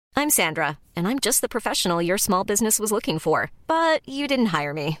I'm Sandra, and I'm just the professional your small business was looking for. But you didn't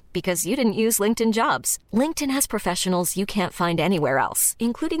hire me because you didn't use LinkedIn Jobs. LinkedIn has professionals you can't find anywhere else,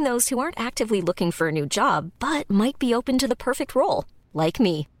 including those who aren't actively looking for a new job, but might be open to the perfect role, like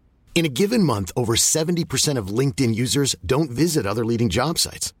me. In a given month, over 70% of LinkedIn users don't visit other leading job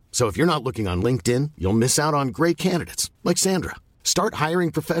sites. So if you're not looking on LinkedIn, you'll miss out on great candidates like Sandra. Start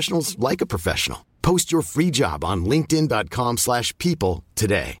hiring professionals like a professional. Post your free job on linkedin.com/people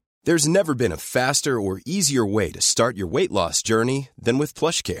today. There's never been a faster or easier way to start your weight loss journey than with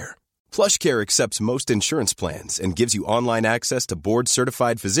PlushCare. PlushCare accepts most insurance plans and gives you online access to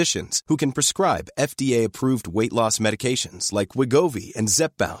board-certified physicians who can prescribe FDA-approved weight loss medications like Wegovy and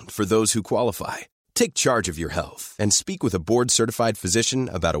Zepbound for those who qualify. Take charge of your health and speak with a board-certified physician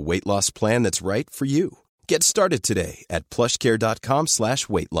about a weight loss plan that's right for you. Get started today at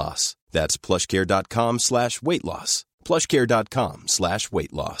plushcare.com/weight loss. That's plushcare.com/weight loss.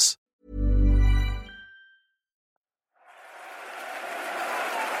 plushcare.com/weight loss.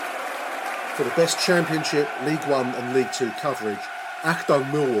 For the best Championship, League One and League Two coverage, Achtung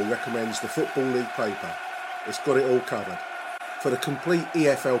Millwall recommends the Football League paper. It's got it all covered. For the complete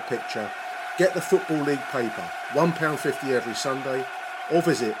EFL picture, get the Football League paper, £1.50 every Sunday, or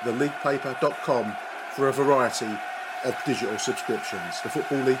visit theleaguepaper.com for a variety of digital subscriptions. The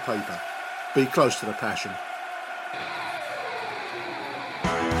Football League paper. Be close to the passion.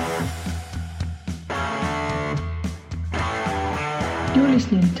 You're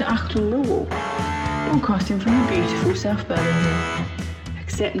listening to Achtung Millwall, broadcasting from the beautiful South Birmingham.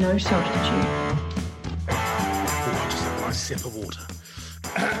 Accept no substitute. Oh, just a nice sip of water.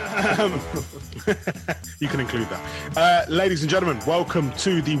 You can include that. Ladies and gentlemen, welcome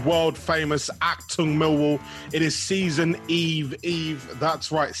to the world famous Achtung Millwall. It is season eve.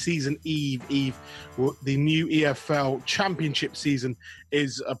 That's right, season eve. The new EFL Championship season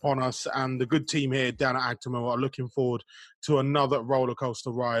is upon us, and the good team here down at Achtung Millwall are looking forward to another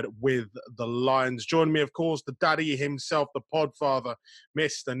rollercoaster ride with the Lions. Joining me, of course, the daddy himself, the podfather,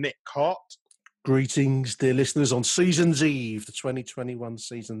 Mr. Nick Hart. Greetings, dear listeners, on season's eve. The 2021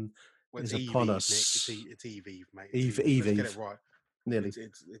 season is upon us. Nick. It's Eve, mate. Eve. Let's get it right. Nearly.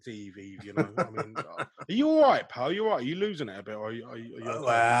 It's Eve, you know. I mean, are you all right, pal? Are you all right? Are you losing it a bit? Or are you okay?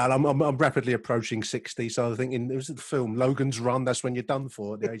 Well, I'm rapidly approaching 60, so I think it was the film Logan's Run. That's when you're done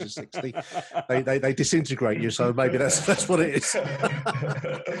for at the age of 60. they disintegrate you, so maybe that's what it is.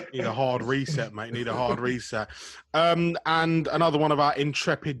 Need a hard reset, mate. Need a hard reset. And another one of our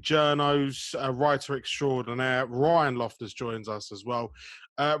intrepid journos, writer extraordinaire, Ryan Loftus joins us as well.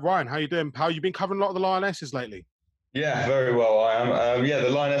 Ryan, how you doing, pal? You've been covering a lot of the Lionesses lately. Yeah, very well I am. The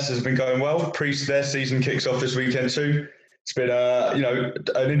Lionesses have been going well. Their season kicks off this weekend too. It's been,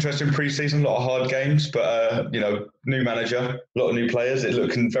 an interesting pre-season, a lot of hard games, but, new manager, a lot of new players. It's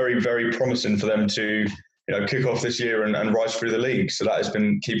looking very, very promising for them to, kick off this year and rise through the league. So that has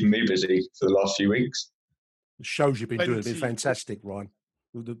been keeping me busy for the last few weeks. The shows you've been doing have been fantastic, Ryan.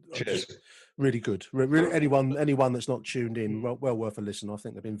 Cheers. Really good. Really, anyone that's not tuned in, well worth a listen. I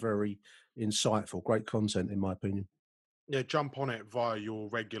think they've been very insightful. Great content, in my opinion. Yeah, jump on it via your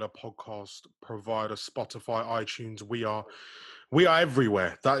regular podcast provider, Spotify, iTunes. We are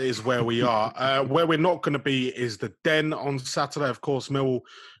everywhere. That is where we are. Where we're not going to be is the Den on Saturday. Of course, Millwall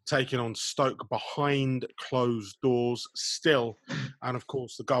taking on Stoke behind closed doors still. And of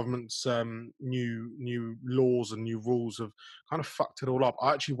course, the government's new laws and new rules have kind of fucked it all up.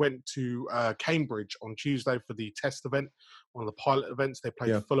 I actually went to Cambridge on Tuesday for the test event, one of the pilot events. They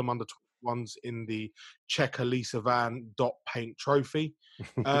played Fulham under 21s in the Checker Lisa Van Dot Paint Trophy.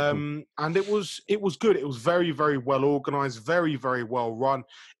 And it was good. It was very, very well organised, very, very well run.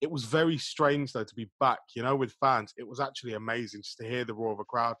 It was very strange, though, to be back, with fans. It was actually amazing just to hear the roar of a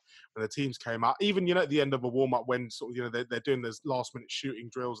crowd when the teams came out. Even, at the end of a warm-up when they're doing those last-minute shooting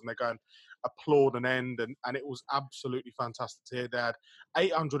drills and they're going applaud and end. And it was absolutely fantastic to hear. They had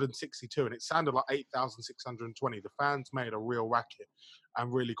 862 and it sounded like 8,620. The fans made a real racket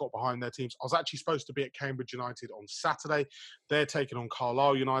and really got behind their teams. I was actually supposed to be at Cambridge United on Saturday. They're taking on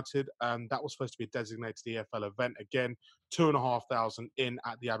Carlisle United, and that was supposed to be a designated EFL event. Again, 2,500 in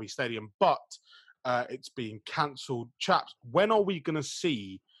at the Abbey Stadium, but it's being cancelled. Chaps, when are we going to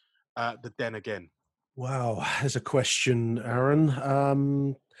see the Den again? Wow, there's a question, Aaron.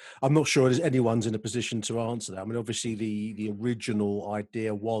 I'm not sure anyone's in a position to answer that. I mean, obviously, the original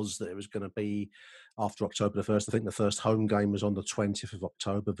idea was that it was going to be after October the 1st. I think the first home game was on the 20th of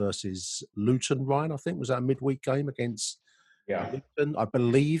October versus Luton, Ryan, I think. Was that a midweek game against Luton, I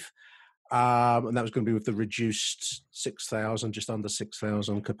believe? And that was going to be with the reduced 6,000, just under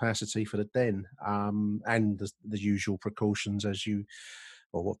 6,000 capacity for the Den, and the usual precautions as you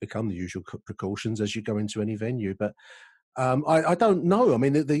or what become the usual precautions as you go into any venue. But I don't know. I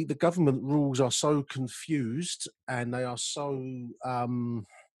mean, the government rules are so confused, and they are so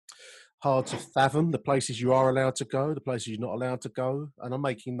hard to fathom. The places you are allowed to go, the places you're not allowed to go, and I'm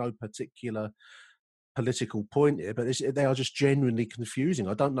making no particular political point here, but they are just genuinely confusing.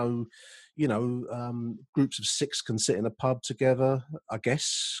 I don't know, groups of 6 can sit in a pub together, I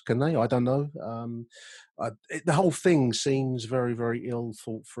guess, can they? I don't know. The whole thing seems very, very ill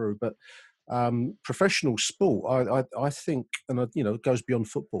thought through, but professional sport, I think, and it goes beyond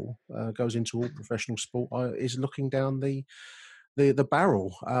football, goes into all professional sport, is looking down the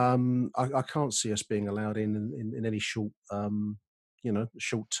barrel. I can't see us being allowed in any short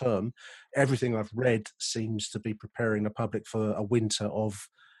term. Everything I've read seems to be preparing the public for a winter of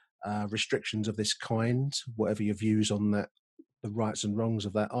restrictions of this kind, whatever your views on that, the rights and wrongs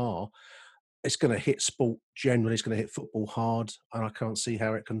of that are. It's going to hit sport generally, it's going to hit football hard, and I can't see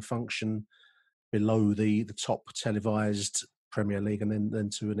how it can function below the top televised Premier League and then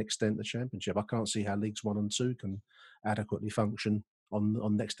to an extent the Championship. I can't see how Leagues 1 and 2 can adequately function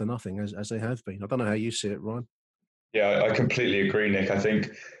on next to nothing as they have been. I don't know how you see it, Ryan. Yeah, I completely agree, Nick. I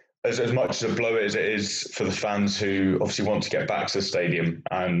think as much as a blow as it is for the fans who obviously want to get back to the stadium,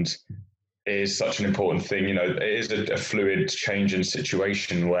 and it is such an important thing, it is a fluid changing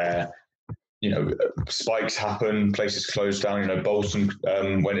situation where, spikes happen, places close down. Bolton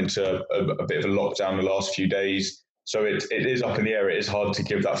went into a bit of a lockdown the last few days. So it is up in the air. It is hard to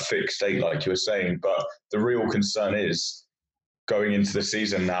give that fixed date, like you were saying. But the real concern is going into the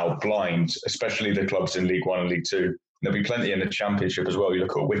season now blind, especially the clubs in League 1 and League 2. There'll be plenty in the Championship as well. You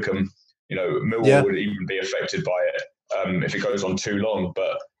look at Wycombe, Millwall would even be affected by it if it goes on too long.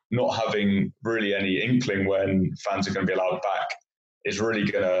 But not having really any inkling when fans are going to be allowed back is really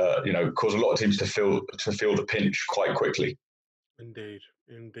going to, cause a lot of teams to feel the pinch quite quickly. Indeed.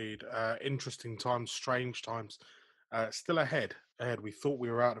 Interesting times, strange times. Still ahead. We thought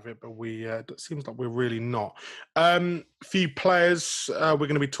we were out of it, but it seems like we're really not. Few players we're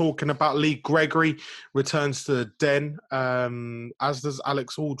going to be talking about. Lee Gregory returns to the Den, as does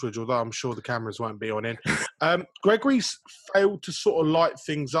Alex Aldridge, although I'm sure the cameras won't be on in. Gregory's failed to sort of light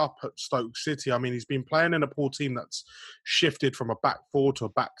things up at Stoke City. I mean, he's been playing in a poor team that's shifted from a back 4 to a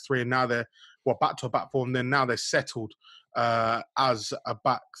back 3, and now they're back to a back 4, and then now they're settled as a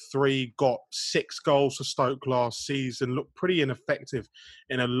back 3. Got 6 goals for Stoke last season. Looked pretty ineffective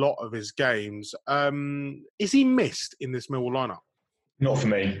in a lot of his games. Is he missed in this Millwall lineup? Not for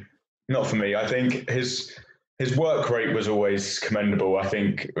me. I think his work rate was always commendable. I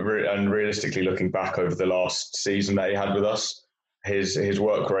think, and realistically, looking back over the last season that he had with us, his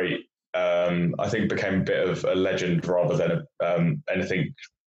work rate I think became a bit of a legend rather than anything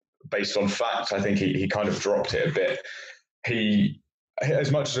based on fact. I think he kind of dropped it a bit.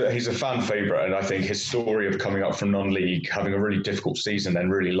 As much as he's a fan favourite, and I think his story of coming up from non-league, having a really difficult season,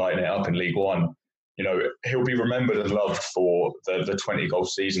 then really lighting it up in League 1, he'll be remembered and loved for the 20-goal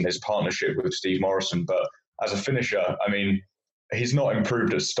season, his partnership with Steve Morrison. But as a finisher, I mean, he's not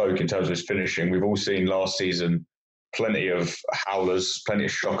improved at Stoke in terms of his finishing. We've all seen last season plenty of howlers, plenty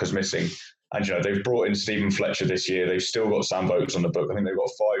of shockers missing. And, they've brought in Stephen Fletcher this year. They've still got Sam Vokes on the book. I think they've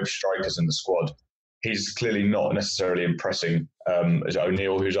got 5 strikers in the squad. He's clearly not necessarily impressing. Is it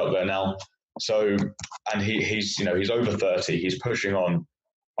O'Neill who's up there now? So, and he's over 30. He's pushing on.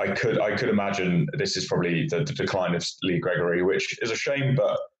 I could imagine this is probably the decline of Lee Gregory, which is a shame.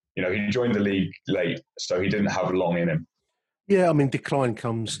 But he joined the league late, so he didn't have long in him. Yeah, I mean, decline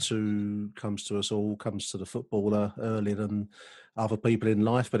comes to us all, comes to the footballer earlier than other people in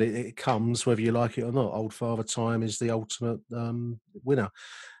life, but it comes whether you like it or not. Old Father Time is the ultimate winner.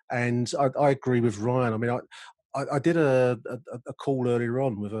 And I agree with Ryan. I mean, I did a call earlier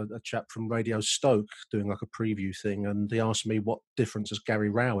on with a chap from Radio Stoke doing like a preview thing, and he asked me what difference has Gary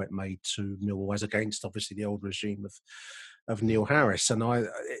Rowett made to Millwall as against obviously the old regime of Neil Harris. And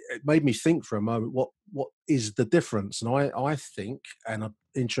it made me think for a moment, what is the difference? And I think, and I'm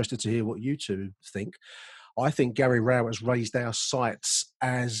interested to hear what you two think, I think Gary Rowett has raised our sights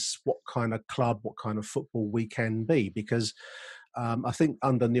as what kind of club, what kind of football we can be, because I think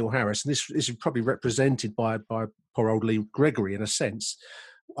under Neil Harris, and this is probably represented by poor old Lee Gregory in a sense,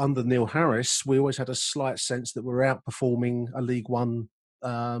 under Neil Harris, we always had a slight sense that we're outperforming a League One,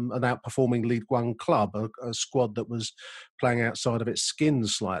 an outperforming League One club, a squad that was playing outside of its skin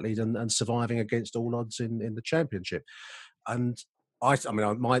slightly and surviving against all odds in the Championship. And I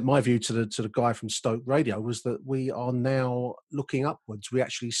mean, my view to the guy from Stoke Radio was that we are now looking upwards. We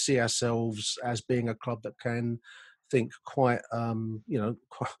actually see ourselves as being a club that can think quite,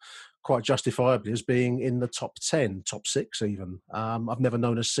 quite justifiably as being in the top 10, top 6 even. I've never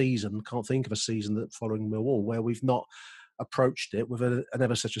known a season, can't think of a season that following Millwall where we've not approached it with an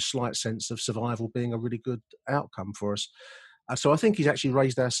ever such a slight sense of survival being a really good outcome for us. So I think he's actually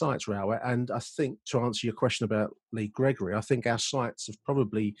raised our sights, Rowett. And I think, to answer your question about Lee Gregory, I think our sights have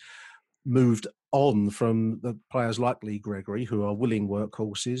probably moved on from the players like Lee Gregory, who are willing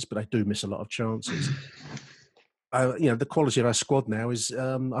workhorses, but they do miss a lot of chances. The quality of our squad now is,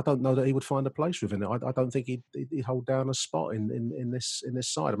 I don't know that he would find a place within it. I don't think he'd hold down a spot in this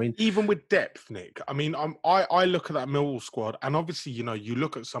side. I mean, even with depth, Nick. I mean, I look at that Millwall squad, and obviously, you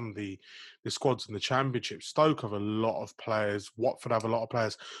look at some of the squads in the Championship. Stoke have a lot of players. Watford have a lot of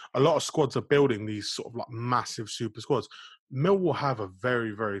players. A lot of squads are building these sort of like massive super squads. Millwall have a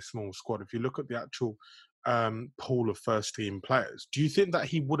very, very small squad. If you look at the actual pool of first team players, do you think that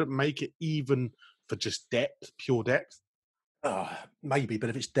he wouldn't make it even for just depth, pure depth? Maybe, but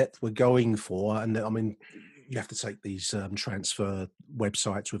if it's depth we're going for, and I mean, you have to take these transfer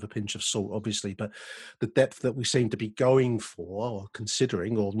websites with a pinch of salt, obviously, but the depth that we seem to be going for or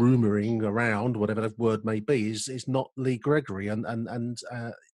considering or rumouring around, whatever the word may be, is not Lee Gregory. And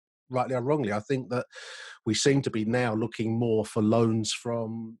rightly or wrongly, I think that we seem to be now looking more for loans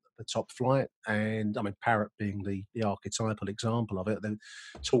from the top flight, and I mean Parrott being the archetypal example of it. Then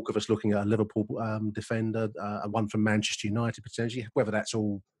talk of us looking at a Liverpool defender, one from Manchester United potentially. Whether that's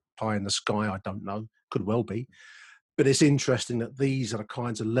all pie in the sky, I don't know. Could well be, but it's interesting that these are the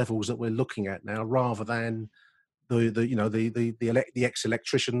kinds of levels that we're looking at now, rather than the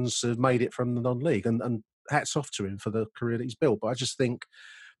ex-electricians have made it from the non-league. And hats off to him for the career that he's built. But I just think.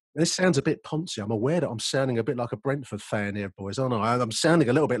 This sounds a bit poncy. I'm aware that I'm sounding a bit like a Brentford fan here, boys, aren't I? I'm sounding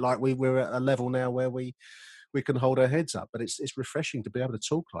a little bit like we're at a level now where we can hold our heads up. But it's refreshing to be able to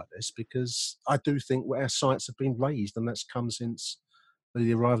talk like this, because I do think our sights have been raised, and that's come since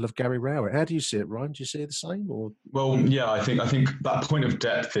the arrival of Gary Rowett. How do you see it, Ryan? Do you see it the same? Or well, yeah, I think that point of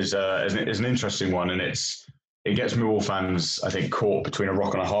depth is an interesting one, and it gets Millwall fans, I think, caught between a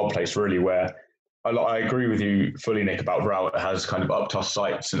rock and a hard place, really, where. I agree with you fully, Nick, about Rowett has kind of upped our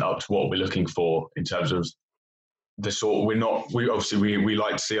sights and upped what we're looking for in terms of the sort. We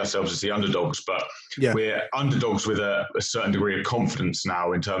like to see ourselves as the underdogs, but we're underdogs with a certain degree of confidence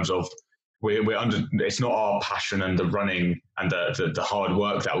now in terms of we're under. It's not our passion and the running and the hard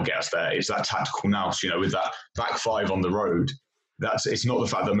work that will get us there. It's that tactical nous, with that back five on the road. It's not the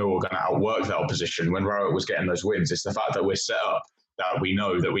fact that Millwall are going to outwork that opposition when Rowett was getting those wins. It's the fact that we're set up that we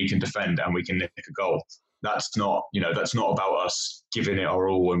know that we can defend and we can nick a goal. That's not about us giving it our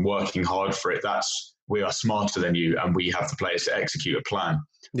all and working hard for it. We are smarter than you, and we have the players to execute a plan.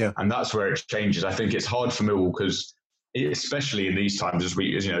 Yeah, and that's where it changes. I think it's hard for Millwall because, especially in these times, as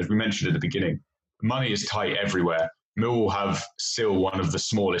we mentioned at the beginning, money is tight everywhere. Millwall have still one of the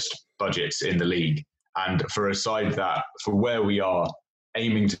smallest budgets in the league, and for a side that, for where we are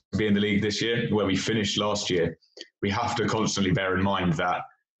aiming to be in the league this year, where we finished last year, we have to constantly bear in mind that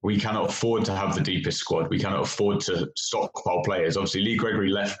we cannot afford to have the deepest squad. We cannot afford to stockpile players. Obviously, Lee Gregory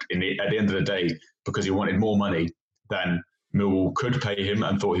left at the end of the day because he wanted more money than Millwall could pay him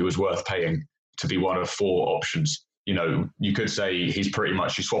and thought he was worth paying to be one of 4 options. You could say he's pretty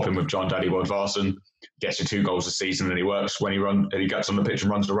much, you swap him with John Daddy Ward-Varson, gets you 2 goals a season, and he works when he gets on the pitch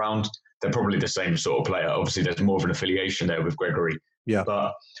and runs around. They're probably the same sort of player. Obviously, there's more of an affiliation there with Gregory. Yeah.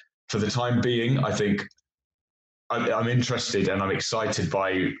 But for the time being, I think I'm interested and I'm excited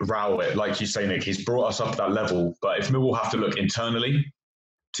by Rowett. Like you say, Nick, he's brought us up to that level. But if Millwall have to look internally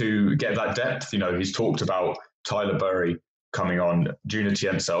to get that depth, he's talked about Tyler Burry coming on, Junior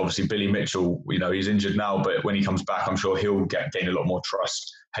Tienza, obviously Billy Mitchell, he's injured now, but when he comes back, I'm sure he'll gain a lot more trust.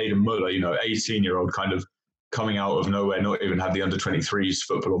 Hayden Muller, 18-year-old kind of coming out of nowhere, not even had the under-23s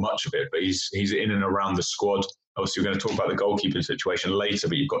football or much of it, but he's in and around the squad. Obviously, we're going to talk about the goalkeeping situation later,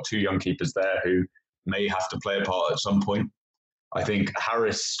 but you've got 2 young keepers there who may have to play a part at some point. I think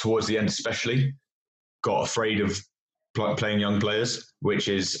Harris, towards the end especially, got afraid of playing young players, which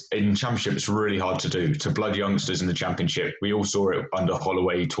is, in Championship, it's really hard to do, to blood youngsters in the Championship. We all saw it under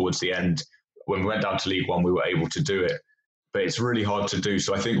Holloway towards the end. When we went down to League One, we were able to do it. But it's really hard to do.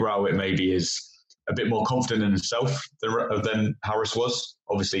 So I think Rowett maybe is a bit more confident in himself than Harris was.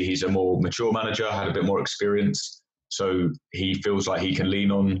 Obviously, he's a more mature manager, had a bit more experience. So he feels like he can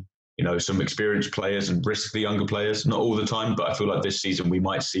lean on, some experienced players and risk the younger players. Not all the time, but I feel like this season we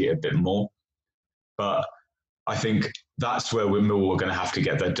might see it a bit more. But I think that's where Millwall are going to have to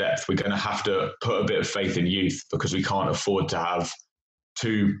get their depth. We're going to have to put a bit of faith in youth, because we can't afford to have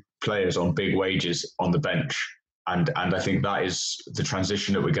 2 players on big wages on the bench And I think that is the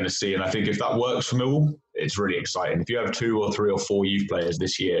transition that we're going to see. And I think if that works for Millwall, it's really exciting. If you have 2 or 3 or 4 youth players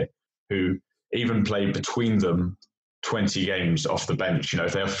this year who even play between them 20 games off the bench,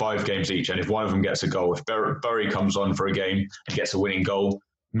 if they have 5 games each, and if one of them gets a goal, if Bury comes on for a game and gets a winning goal,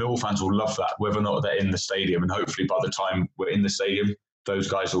 Millwall fans will love that, whether or not they're in the stadium. And hopefully by the time we're in the stadium, those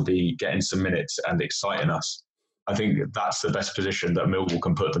guys will be getting some minutes and exciting us. I think that's the best position that Millwall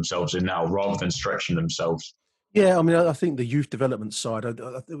can put themselves in now, rather than stretching themselves. Yeah, I mean, I think the youth development side,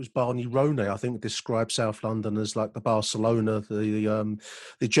 it was Barney Ronay, I think, described South London as like the Barcelona, the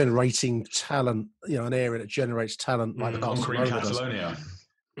generating talent, an area that generates talent like the Barcelona. Catalonia.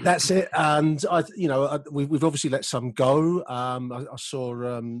 That's it. And, we've obviously let some go. I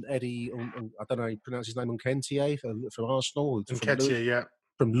saw Eddie, I don't know how you pronounce his name, Nketiah from Arsenal. Nketiah, yeah.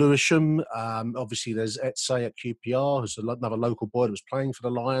 From Lewisham. Obviously, there's Etse at QPR, who's another local boy that was playing for the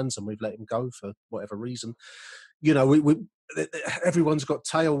Lions, and we've let him go for whatever reason. Everyone's got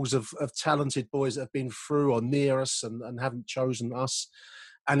tales of talented boys that have been through or near us and haven't chosen us.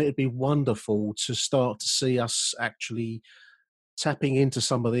 And it'd be wonderful to start to see us actually tapping into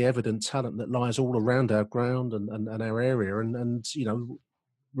some of the evident talent that lies all around our ground and our area. And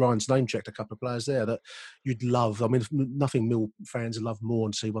Ryan's name-checked a couple of players there that you'd love. I mean, nothing Mill fans love more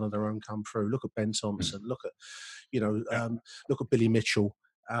than see one of their own come through. Look at Ben Thompson. Look at Billy Mitchell.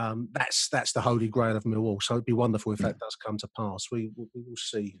 That's the holy grail of Millwall. So it'd be wonderful if that does come to pass. We will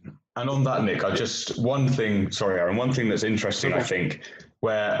see. And on that, Nick, one thing that's interesting, I think,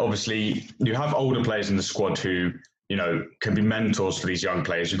 where obviously you have older players in the squad who, can be mentors for these young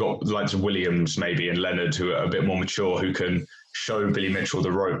players. You've got the likes of Williams maybe and Leonard, who are a bit more mature, who can show Billy Mitchell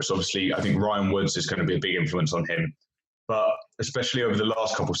the ropes. Obviously, I think Ryan Woods is going to be a big influence on him. But especially over the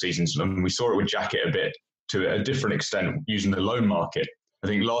last couple of seasons, and we saw it with Jackett a bit to a different extent using the loan market. I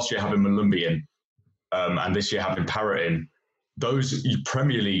think last year having Malumbi in and this year having Parrott in, those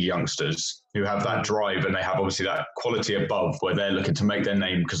Premier League youngsters who have that drive and they have obviously that quality above where they're looking to make their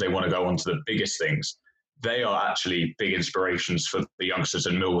name because they want to go on to the biggest things, they are actually big inspirations for the youngsters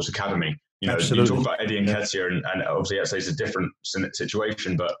in Millwall's academy. You talk about Eddie Nketiah and obviously it's a different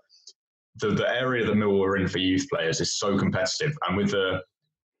situation, but the area that Millwall are in for youth players is so competitive. And with the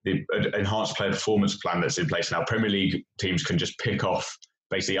enhanced player performance plan that's in place now, Premier League teams can just pick off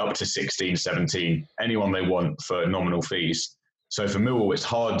basically up to 16, 17, anyone they want for nominal fees. So for Millwall, it's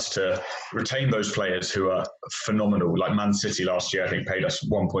hard to retain those players who are phenomenal. Like Man City last year, I think paid us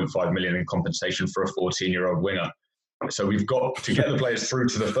 1.5 million in compensation for a 14-year-old winger. So we've got to get the players through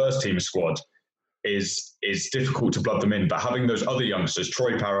to the first team squad is difficult to blood them in. But having those other youngsters,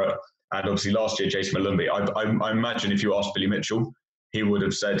 Troy Parrott, and obviously last year, Jason Malumbi, I imagine if you asked Billy Mitchell, he would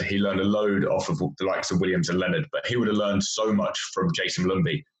have said he learned a load off of the likes of Williams and Leonard, but he would have learned so much from Jason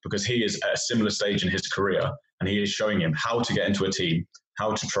Malumbi because he is at a similar stage in his career and he is showing him how to get into a team,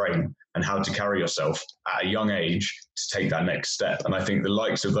 how to train and how to carry yourself at a young age to take that next step. And I think the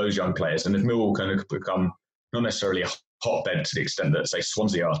likes of those young players, and if Millwall can become not necessarily a hotbed to the extent that, say,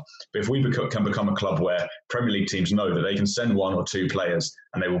 Swansea are, but if we can become a club where Premier League teams know that they can send 1 or 2 players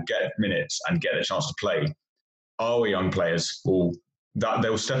and they will get minutes and get a chance to play, our young players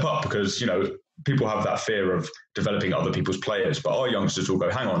they'll step up because, people have that fear of developing other people's players, but our youngsters will go,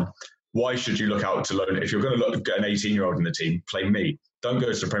 hang on, why should you look out to loan? If you're going to get an 18-year-old in the team, play me. Don't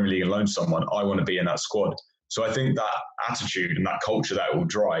go to the Premier League and loan someone. I want to be in that squad. So I think that attitude and that culture that it will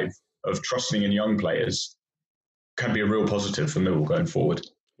drive of trusting in young players can be a real positive for Millwall going forward.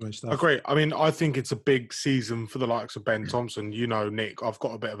 Great. I mean, I think it's a big season for the likes of Ben Thompson. Nick, I've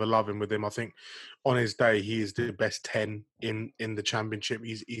got a bit of a love-in with him. I think on his day, he is the best 10 in the Championship.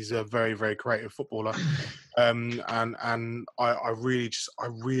 He's a very, very creative footballer. And I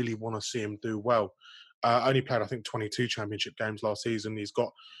really want to see him do well. Only played, I think, 22 Championship games last season. He's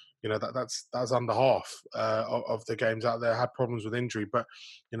got, that's under half of the games out there, had problems with injury. But,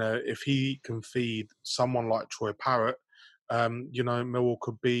 if he can feed someone like Troy Parrott, Millwall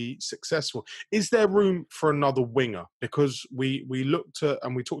could be successful. Is there room for another winger? Because we looked at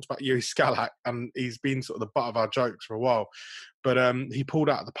and we talked about Yuri Skalak, and he's been sort of the butt of our jokes for a while. But he pulled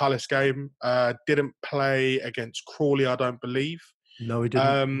out of the Palace game, didn't play against Crawley, I don't believe. No, he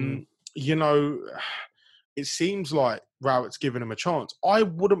didn't. It seems like Rowett's giving him a chance. I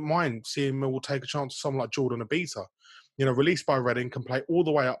wouldn't mind seeing Millwall take a chance on someone like Jordan Abita. Released by Reading, can play all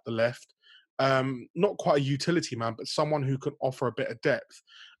the way up the left. Not quite a utility man, but someone who can offer a bit of depth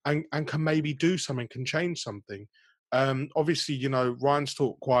and can maybe do something, can change something. Obviously, Ryan's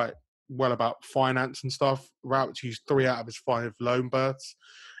talked quite well about finance and stuff. Rowett's used 3 out of his 5 loan berths.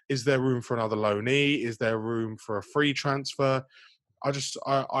 Is there room for another loanee? Is there room for a free transfer?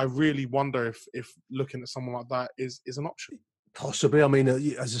 I really wonder if looking at someone like that is an option. Possibly. I mean,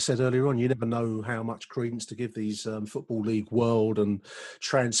 as I said earlier on, you never know how much credence to give these Football League World and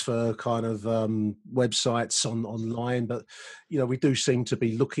transfer kind of websites online. But, we do seem to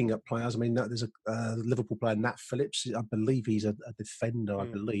be looking at players. I mean, there's a Liverpool player, Nat Phillips. I believe he's a defender, I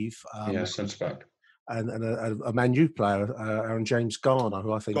believe. Yeah, sense back. And a Man U player, Aaron James Garner,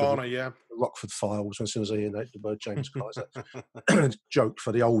 who I think the Rockford Files, as soon as I hear the word James Garner. Joke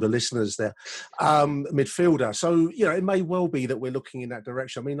for the older listeners there. Midfielder. So, it may well be that we're looking in that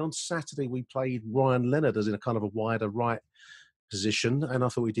direction. I mean, on Saturday we played Ryan Leonard as in a kind of a wider right position, and I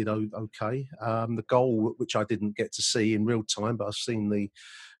thought we did okay. The goal, which I didn't get to see in real time, but I've seen the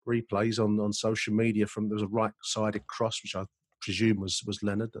replays on social media, there was a right-sided cross, which I presume was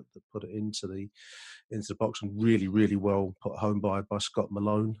Leonard that put it into the box, and really, really well put home by Scott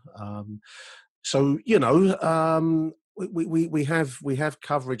Malone. We have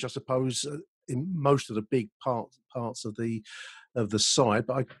coverage, I suppose, in most of the big parts of the side.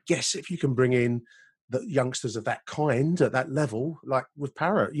 But I guess if you can bring in the youngsters of that kind at that level, like with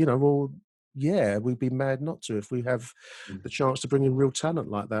Parrott, we'd be mad not to. If we have the chance to bring in real talent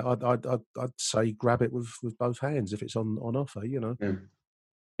like that, I'd say grab it with both hands if it's on offer. Yeah.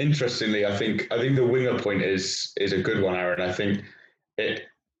 Interestingly, I think the winger point is a good one, Aaron. I think it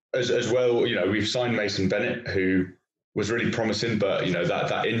as well. We've signed Mason Bennett, who was really promising, but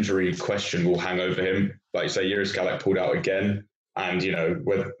that injury question will hang over him. Like you say, Jiří Skálek pulled out again, and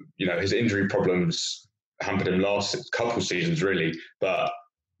whether his injury problems hampered him last couple seasons really, but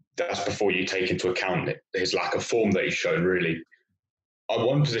that's before you take into account his lack of form that he's shown really. At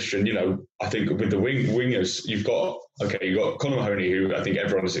one position, I think with the wingers, you've got Conor Mahoney, who I think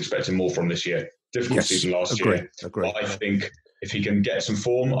everyone is expecting more from this year. Difficult season last year. But I think if he can get some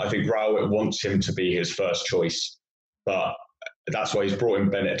form, I think Rowett wants him to be his first choice. But that's why he's brought in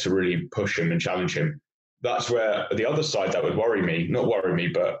Bennett to really push him and challenge him. That's where the other side that would not worry me,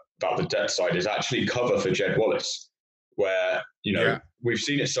 but about the depth side is actually cover for Jed Wallace, where, we've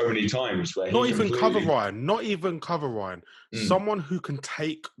seen it so many times where not even cover Ryan. Someone who can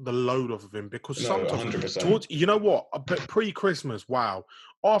take the load off of him, because sometimes 100%. Pre-Christmas, wow.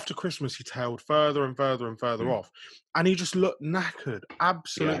 After Christmas, he tailed further and further and further off, and he just looked knackered,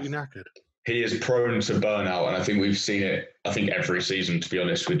 absolutely knackered. He is prone to burnout, and I think we've seen it, every season, to be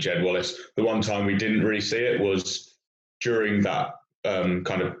honest, with Jed Wallace. The one time we didn't really see it was during that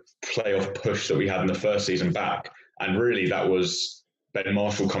kind of playoff push that we had in the first season back. And really, that was Ben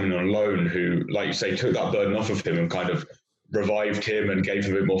Marshall coming on loan, who, like you say, took that burden off of him and kind of revived him and gave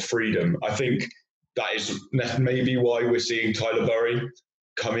him a bit more freedom. I think that is maybe why we're seeing Tyler Burry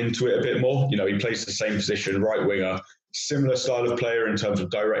come into it a bit more. He plays the same position, right winger, similar style of player in terms of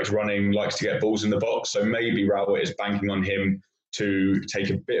direct running, likes to get balls in the box. So maybe Rowett is banking on him to take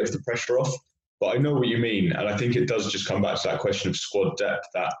a bit of the pressure off. But I know what you mean. And I think it does just come back to that question of squad depth,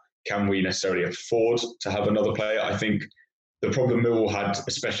 that can we necessarily afford to have another player? I think the problem Millwall had,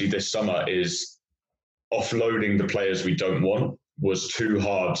 especially this summer, is offloading the players we don't want was too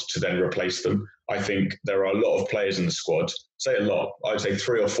hard to then replace them. I think there are a lot of players in the squad, say a lot, I'd say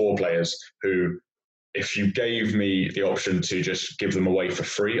 3 or 4 players who, if you gave me the option to just give them away for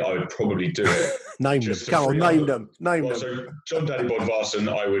free, I would probably do it. Name them. So John Daddy Bodvarsson,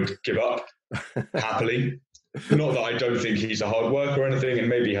 I would give up happily. Not that I don't think he's a hard worker or anything, and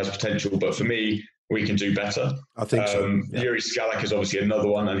maybe he has potential, but for me, we can do better. I think so. Jiří Skálek is obviously another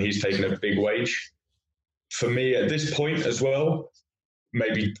one, and he's taken a big wage. For me, at this point as well,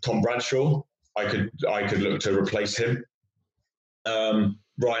 maybe Tom Bradshaw. I could look to replace him.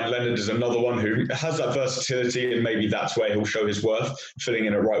 Ryan Leonard is another one who has that versatility, and maybe that's where he'll show his worth, filling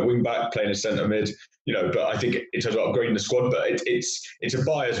in a right wing back, playing a centre mid. But I think in terms of upgrading the squad, but it's a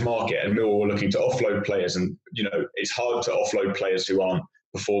buyer's market, and Millwall are looking to offload players, and it's hard to offload players who aren't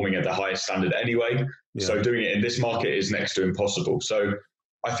performing at the highest standard anyway. Yeah. So doing it in this market is next to impossible. So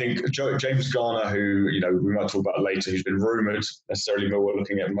I think James Garner, who we might talk about later, who's been rumoured, necessarily Millwall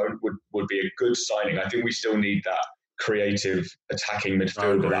looking at the moment, would be a good signing. I think we still need that creative attacking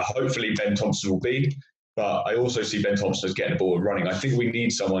midfielder that hopefully Ben Thompson will be. But I also see Ben Thompson as getting the ball running. I think we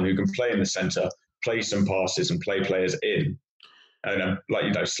need someone who can play in the centre, play some passes and play players in, and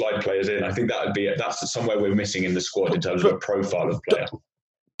slide players in. I think that's somewhere we're missing in the squad in terms of a profile of player.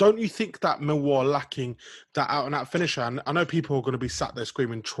 Don't you think that Millwall are lacking that out-and-out finisher? And I know people are going to be sat there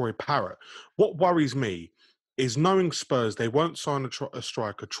screaming Troy Parrott. What worries me is knowing Spurs, they won't sign a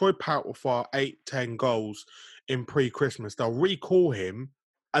striker. Troy Parrott will fire 8-10 goals in pre-Christmas. They'll recall him,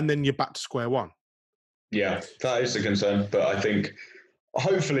 and then you're back to square one. Yeah, that is a concern. But I think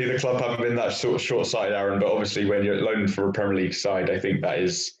hopefully the club haven't been that sort of short-sighted, Aaron, but obviously when you're loaned for a Premier League side, I think that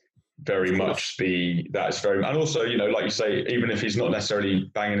is very much and also, like you say, even if he's not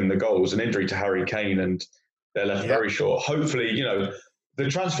necessarily banging in the goals, an injury to Harry Kane and they're left very short. Hopefully, the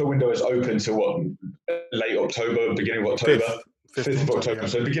transfer window is open to late October, beginning of October, 5th of October.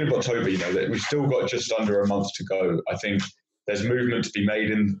 So beginning of October, we've still got just under a month to go. I think there's movement to be made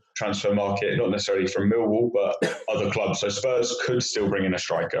in the transfer market, not necessarily from Millwall, but other clubs. So Spurs could still bring in a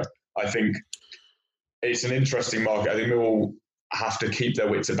striker. I think it's an interesting market. I think Millwall have to keep their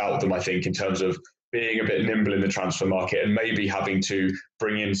wits about them, I think, in terms of being a bit nimble in the transfer market and maybe having to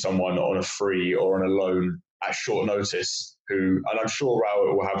bring in someone on a free or on a loan at short notice and I'm sure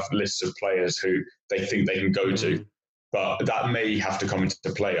Rowett will have lists of players who they think they can go to, but that may have to come into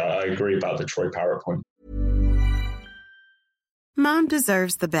play. I agree about the Troy Parrott point. Mom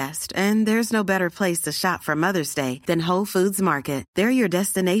deserves the best, and there's no better place to shop for Mother's Day than Whole Foods Market. They're your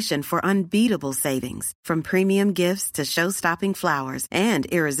destination for unbeatable savings, from premium gifts to show-stopping flowers and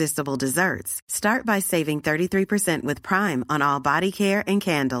irresistible desserts. Start by saving 33% with Prime on all body care and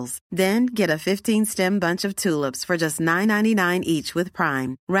candles. Then get a 15-stem bunch of tulips for just $9.99 each with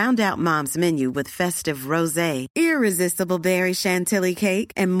Prime. Round out Mom's menu with festive rosé, irresistible berry chantilly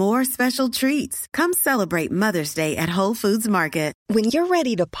cake, and more special treats. Come celebrate Mother's Day at Whole Foods Market. When you're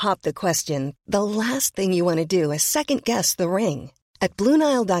ready to pop the question, the last thing you want to do is second-guess the ring. At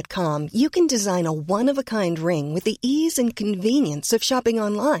BlueNile.com, you can design a one-of-a-kind ring with the ease and convenience of shopping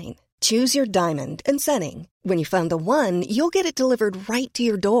online. Choose your diamond and setting. When you find the one, you'll get it delivered right to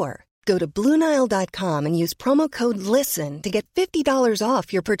your door. Go to BlueNile.com and use promo code LISTEN to get $50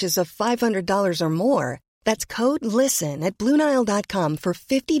 off your purchase of $500 or more. That's code LISTEN at BlueNile.com for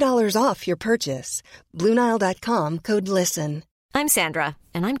 $50 off your purchase. BlueNile.com, code LISTEN. I'm Sandra,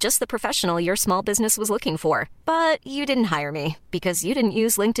 and I'm just the professional your small business was looking for. But you didn't hire me because you didn't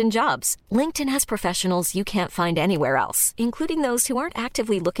use LinkedIn Jobs. LinkedIn has professionals you can't find anywhere else, including those who aren't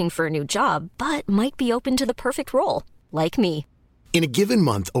actively looking for a new job, but might be open to the perfect role, like me. In a given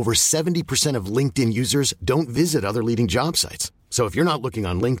month, over 70% of LinkedIn users don't visit other leading job sites. So if you're not looking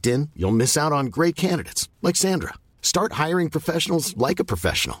on LinkedIn, you'll miss out on great candidates like Sandra. Start hiring professionals like a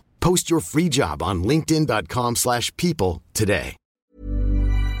professional. Post your free job on linkedin.com/people today.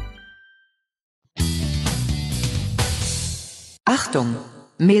 Achtung,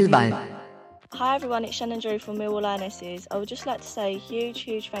 Millwall. Hi everyone, it's Shannon Drew from Millwall Lionesses. I would just like to say a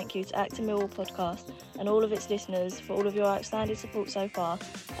huge thank you to Active Millwall Podcast and all of its listeners for all of your outstanding support so far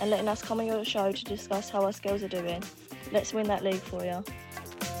and letting us come on your show to discuss how our girls are doing. Let's win that league for you.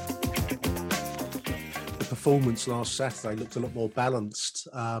 The performance last Saturday looked a lot more balanced.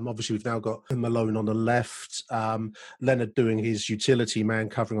 Obviously, we've now got Malone on the left, Leonard doing his utility man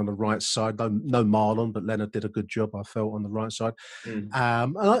covering on the right side. No Marlon, but Leonard did a good job, I felt, on the right side. And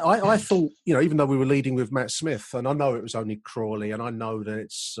I thought, even though we were leading with Matt Smith, and I know it was only Crawley, and I know that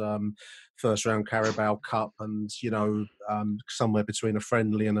it's first round Carabao Cup and, somewhere between a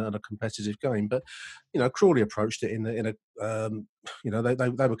friendly and a competitive game. But, Crawley approached it they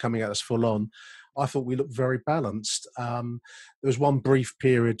were coming at us full on. I thought we looked very balanced. There was one brief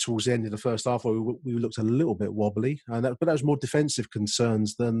period towards the end of the first half where we looked a little bit wobbly, but that was more defensive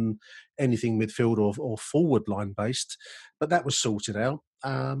concerns than anything midfield or forward line based. But that was sorted out.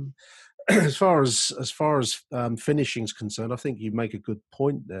 As far as finishing's concerned, I think you make a good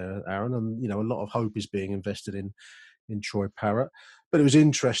point there, Aaron. And a lot of hope is being invested in Troy Parrott. But it was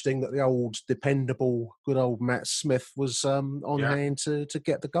interesting that the old, dependable, good old Matt Smith was on hand to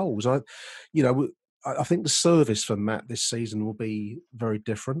get the goals. I think the service for Matt this season will be very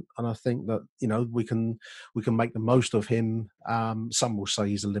different, and I think that we can make the most of him. Some will say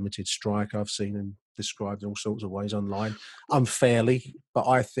he's a limited striker. I've seen him described in all sorts of ways online, unfairly. But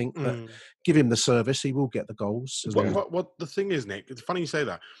I think that give him the service, he will get the goals. What the thing is, Nick? It's funny you say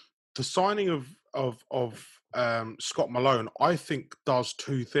that. The signing of Scott Malone, I think, does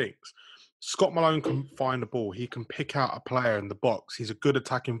two things. Scott Malone can find the ball. He can pick out a player in the box. He's a good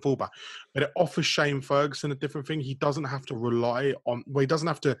attacking fullback. But it offers Shane Ferguson a different thing. He doesn't have to he doesn't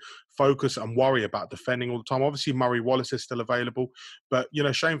have to focus and worry about defending all the time. Obviously, Murray Wallace is still available. But,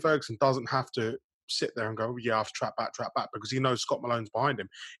 Shane Ferguson doesn't have to sit there and go, I have to trap back, because he knows Scott Malone's behind him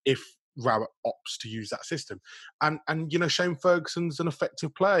if Rowett opts to use that system. And Shane Ferguson's an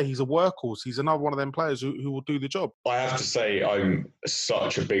effective player. He's a workhorse. He's another one of them players who will do the job. I have to say I'm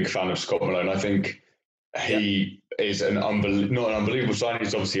such a big fan of Scott Malone. I think he is not an unbelievable signing.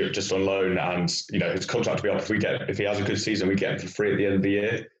 He's obviously just on loan, and his contract will be up if he has a good season, we get him for free at the end of the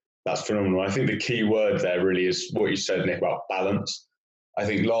year. That's phenomenal. I think the key word there really is what you said, Nick, about balance. I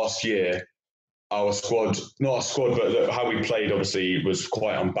think last year our squad, not our squad, but how we played obviously was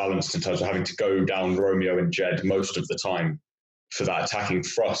quite unbalanced in terms of having to go down Romeo and Jed most of the time for that attacking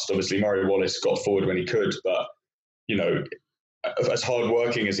thrust. Obviously, Murray Wallace got forward when he could, but, you know, as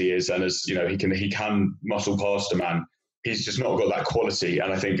hard-working as he is and as, you know, he can muscle past a man, he's just not got that quality.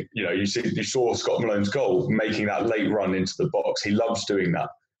 And I think, you know, you saw Scott Malone's goal, making that late run into the box. He loves doing that.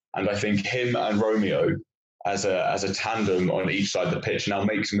 And I think him and Romeo as a tandem on each side of the pitch now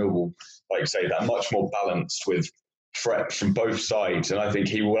makes Millwall, like I say, that much more balanced with threats from both sides. And I think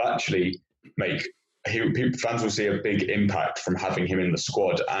he will actually fans will see a big impact from having him in the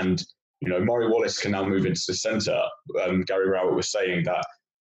squad. And, you know, Murray Wallace can now move into the centre. Gary Rowett was saying that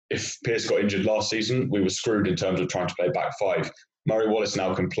if Pearce got injured last season, we were screwed in terms of trying to play back five. Murray Wallace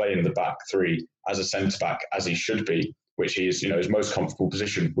now can play in the back three as a centre back, as he should be, which he is, you know, his most comfortable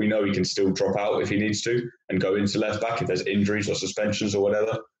position. We know he can still drop out if he needs to and go into left back if there's injuries or suspensions or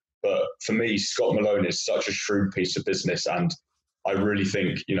whatever. But for me, Scott Malone is such a shrewd piece of business, and I really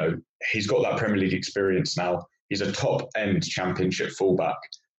think, you know, he's got that Premier League experience now. He's a top-end Championship fullback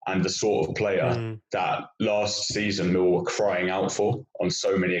and the sort of player that last season Millwall were crying out for on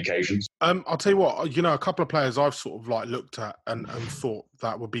so many occasions. I'll tell you what, you know, a couple of players I've sort of like looked at and thought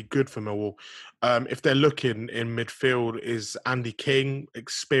that would be good for Millwall. If they're looking in midfield, is Andy King,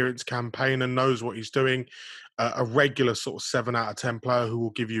 experienced campaigner, knows what he's doing, a regular sort of 7 out of 10 player who will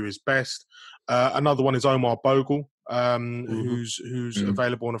give you his best. Another one is Omar Bogle, who's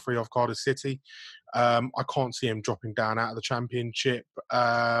available on a free off Cardiff City. I can't see him dropping down out of the Championship.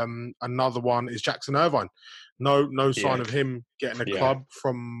 Another one is Jackson Irvine. No sign of him getting a club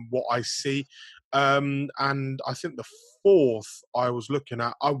from what I see. And I think the fourth I was looking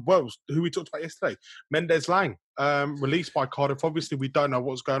at, who we talked about yesterday, Mendes Lang, released by Cardiff. Obviously, we don't know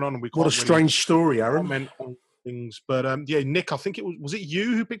what's going on, and we can't. What a strange story, Aaron. Comment on things, but Nick, I think was it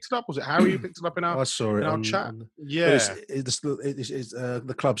you who picked it up? Was it Harry who picked it up in our? I saw it in our on chat. It's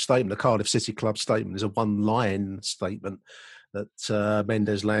the club statement, the Cardiff City club statement, is a one-line statement that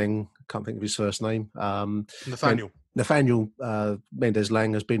Mendes Lang, can't think of his first name, Nathaniel Mendes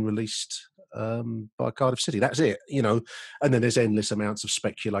Lang has been released by Cardiff City. That's it, you know. And then there's endless amounts of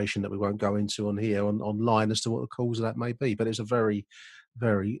speculation that we won't go into on here online as to what the cause of that may be. But it's a very,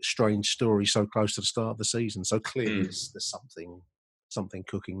 very strange story so close to the start of the season. So clearly there's something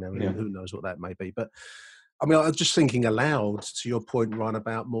cooking there. Yeah. Who knows what that may be. But I mean, I was just thinking aloud to your point, Ryan,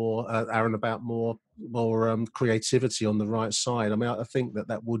 about Aaron, about more creativity on the right side. I mean, I think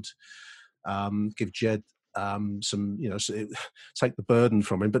that would give Jed some, you know, take the burden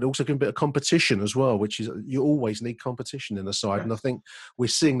from him, but also give a bit of competition as well, which is, you always need competition in the side. And I think we're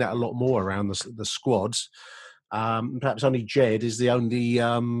seeing that a lot more around the squads. Perhaps only Jed is the only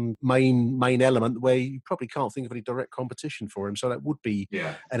main element where you probably can't think of any direct competition for him. So that would be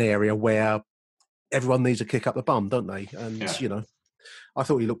an area where everyone needs a kick up the bum, don't they? And you know, I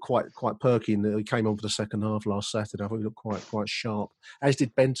thought he looked quite perky. He came on for the second half last Saturday. I thought he looked quite sharp, as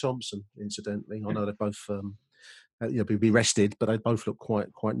did Ben Thompson. Incidentally, I know they both be rested, but they both look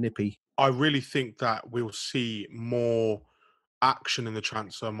quite nippy. I really think that we'll see more action in the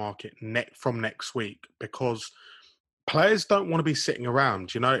transfer market from next week, because players don't want to be sitting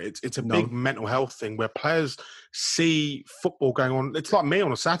around. You know, it's a big mental health thing where players see football going on. It's like me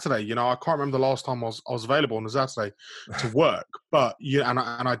on a Saturday. You know, I can't remember the last time I was available on a Saturday to work, but and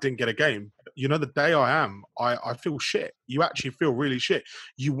I didn't get a game. You know, the day I feel shit. You actually feel really shit.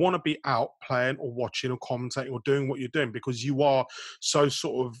 You want to be out playing or watching or commentating or doing what you're doing, because you are so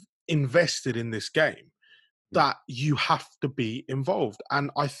sort of invested in this game that you have to be involved.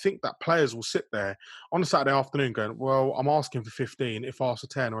 And I think that players will sit there on a Saturday afternoon going, well, I'm asking for 15. If I ask for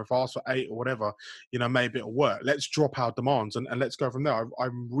 10 or if I ask for 8 or whatever, you know, maybe it'll work. Let's drop our demands and let's go from there.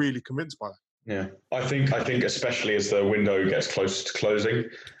 I'm really convinced by that. Yeah, I think especially as the window gets close to closing,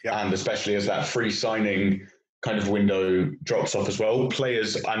 and especially as that free signing kind of window drops off as well,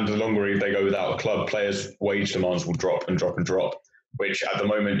 players, and the longer they go without a club, players' wage demands will drop and drop and drop, which at the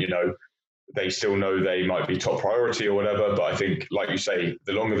moment, you know, they still know they might be top priority or whatever. But I think, like you say,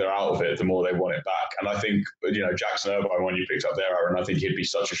 the longer they're out of it, the more they want it back. And I think, you know, Jackson Irvine, when you picked up there, Aaron, I think he'd be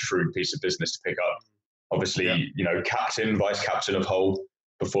such a shrewd piece of business to pick up. Obviously, you know, vice captain of Hull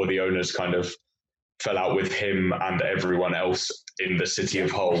before the owners kind of fell out with him and everyone else in the city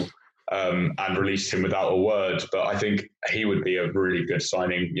of Hull, and released him without a word. But I think he would be a really good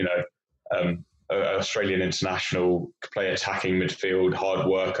signing, you know, an Australian international, play attacking midfield, hard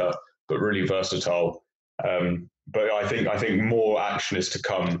worker, but really versatile. But I think more action is to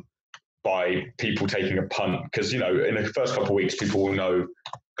come by people taking a punt, because, you know, in the first couple of weeks,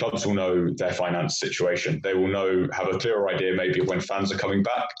 clubs will know their finance situation. They will have a clearer idea maybe of when fans are coming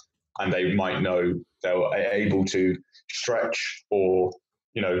back. and they might know they're able to stretch or,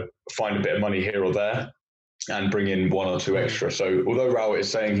 find a bit of money here or there and bring in one or two extra. So although Rowett is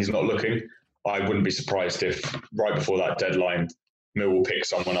saying he's not looking, I wouldn't be surprised if right before that deadline, Millwall pick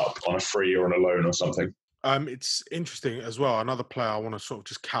someone up on a free or on a loan or something. It's interesting as well. Another player I want to sort of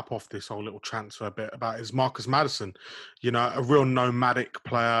just cap off this whole little transfer a bit about is Marcus Maddison. A real nomadic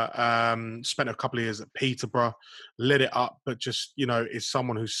player. Spent a couple of years at Peterborough, lit it up, but just, is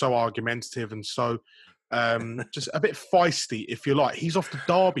someone who's so argumentative and so just a bit feisty, if you like. He's off to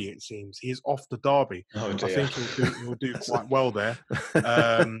Derby, it seems. He is off to Derby. Oh, dear. I think he'll do quite well there.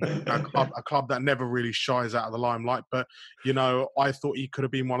 A club that never really shies out of the limelight. But, I thought he could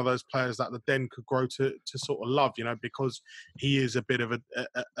have been one of those players that the Den could grow to sort of love, because he is a bit of a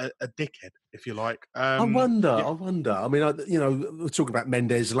dickhead, if you like. I wonder. I mean, we were talking about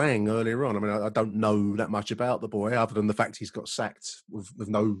Mendes Lang earlier on. I mean, I don't know that much about the boy other than the fact he's got sacked with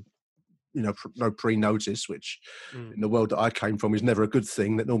no pre-notice, which in the world that I came from is never a good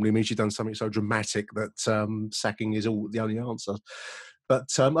thing. That normally means you've done something so dramatic that sacking is the only answer. But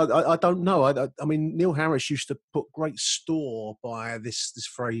I don't know. I mean, Neil Harris used to put great store by this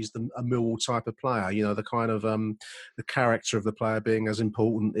phrase, a Millwall type of player. The kind of the character of the player being as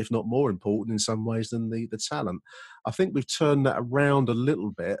important, if not more important, in some ways than the talent. I think we've turned that around a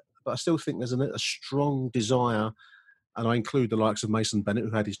little bit, but I still think there's a strong desire. And I include the likes of Mason Bennett,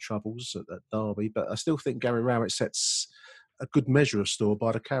 who had his troubles at Derby, but I still think Gary Rowett sets a good measure of store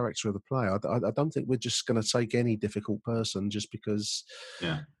by the character of the player. I don't think we're just going to take any difficult person just because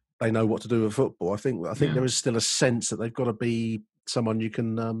they know what to do with football. I think there is still a sense that they've got to be someone you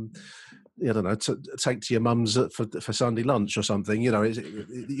can, take to your mum's for Sunday lunch or something. There's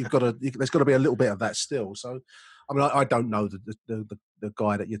got to be a little bit of that still. So, I mean, I don't know the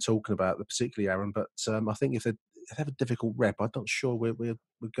guy that you're talking about, particularly Aaron, but I think if they have a difficult rep, I'm not sure we're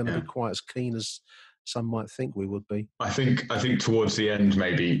going to be quite as keen as some might think we would be. I think towards the end,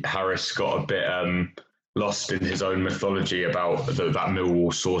 maybe Harris got a bit lost in his own mythology about that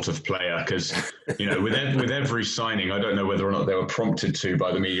Millwall sort of player, because with every signing, I don't know whether or not they were prompted to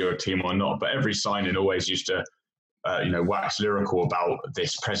by the media team or not, but every signing always used to wax lyrical about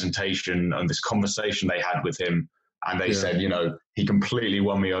this presentation and this conversation they had with him. And they said, he completely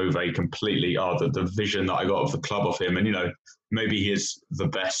won me over. He completely, the vision that I got of the club of him. And, maybe he is the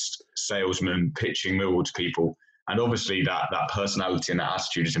best salesman pitching Millwall to people. And obviously that personality and that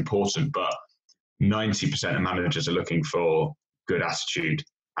attitude is important. But 90% of managers are looking for good attitude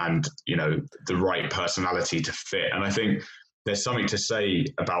and, the right personality to fit. And I think there's something to say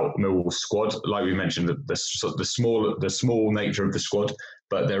about Millwall's squad. Like we mentioned, the small nature of the squad.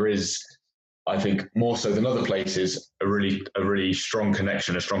 But there is, I think, more so than other places, a really strong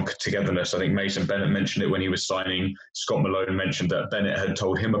connection, a strong togetherness. I think Mason Bennett mentioned it when he was signing. Scott Malone mentioned that Bennett had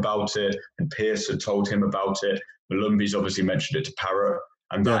told him about it and Pearce had told him about it. Malumbi's obviously mentioned it to Parrott.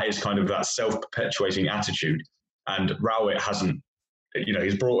 And that is kind of that self-perpetuating attitude. And Rowett hasn't,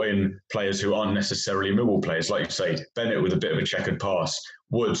 he's brought in players who aren't necessarily Millwall players. Like you say, Bennett with a bit of a checkered past.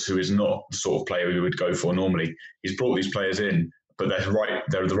 Woods, who is not the sort of player we would go for normally. He's brought these players in, but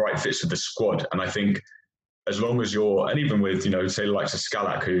they're the right fits for the squad. And I think as long as and even with, say the likes of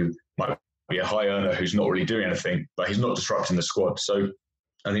Scalak, who might be a high earner who's not really doing anything, but he's not disrupting the squad. So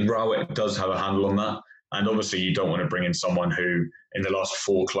I think Rowett does have a handle on that. And obviously you don't want to bring in someone who in the last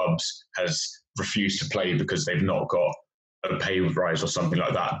 4 clubs has refused to play because they've not got a pay rise or something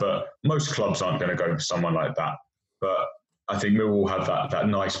like that. But most clubs aren't going to go for someone like that. But I think Millwall have that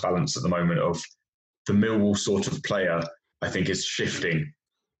nice balance at the moment of the Millwall sort of player. I think is shifting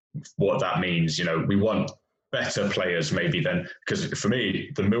what that means. We want better players maybe than, because for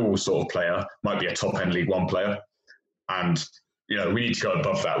me, the Millwall sort of player might be a top-end League One player. And, we need to go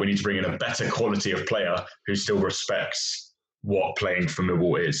above that. We need to bring in a better quality of player who still respects what playing for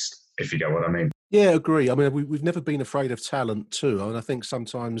Millwall is, if you get what I mean. Yeah, agree. I mean, we've never been afraid of talent too. I mean, I think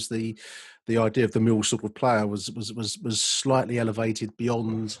sometimes the idea of the Millwall sort of player was slightly elevated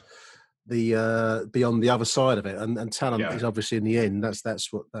beyond the other side of it, and talent is obviously in the end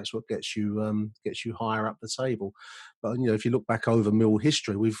that's what gets you higher up the table. But if you look back over Mill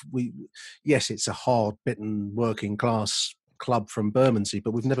history, yes, it's a hard bitten working class club from Bermondsey,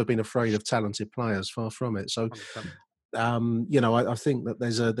 but we've never been afraid of talented players. Far from it. So, I think that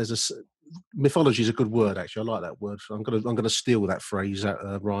there's a mythology is a good word. Actually, I like that word. I'm gonna steal that phrase,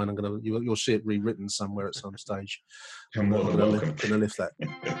 Ryan. You'll see it rewritten somewhere at some stage. I'm gonna lift that.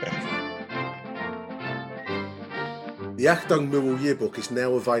 The Achtung Millwall Yearbook is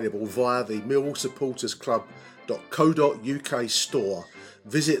now available via the Millwall Supporters Club.co.uk store.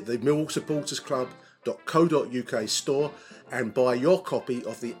 Visit the Millwall Supporters Club millwallclub.co.uk store and buy your copy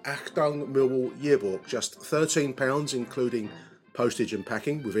of the Achtung Millwall Yearbook, just £13, including postage and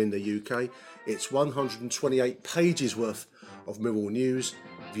packing within the UK. It's 128 pages worth of Millwall news,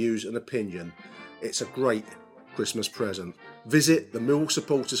 views and opinion. It's a great Christmas present. Visit the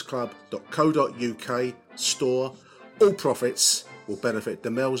millwallsupportersclub.co.uk store. All profits will benefit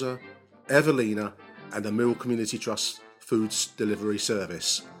Demelza, Evelina and the Millwall Community Trust Foods Delivery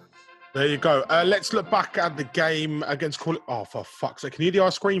Service. There you go. Let's look back at the game against Crawley. Oh, for fuck's sake. Can you hear the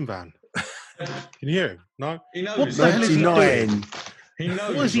ice cream van? Can you hear him? No? He knows. What the hell is he doing? He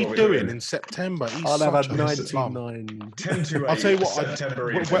knows. What is he doing in September? He's I'll have a 99. 10 to 8 I'll tell you what.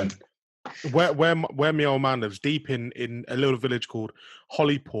 September Where my old man lives, deep in a little village called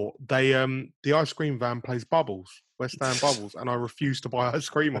Hollyport, they the ice cream van plays Bubbles, West Ham Bubbles, and I refuse to buy ice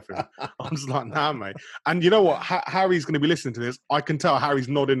cream off him. I was like, nah, mate. And you know what? Harry's going to be listening to this. I can tell Harry's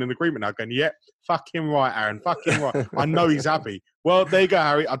nodding in agreement now, going, yeah, fucking right, Aaron, fucking right. I know he's happy. Well, there you go,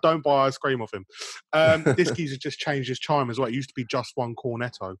 Harry. I don't buy ice cream off him. This geezer just changed his chime as well. It used to be just one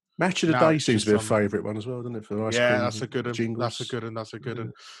cornetto. Match of the Day seems to be a favourite one as well, doesn't it? For ice cream. Yeah, that's a good one. Jingles. That's a good one. That's a good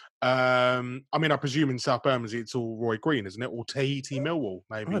one. I mean, I presume in South Bermondsey it's all Roy Green, isn't it? Or Tahiti Millwall,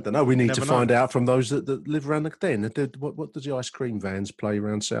 maybe. I don't know. We need to find know. out from those that live around the den. What does the ice cream vans play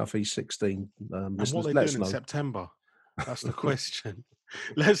around South East 16? And what are they doing in September? That's the question.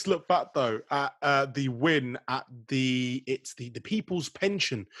 Let's look back though at the win at the People's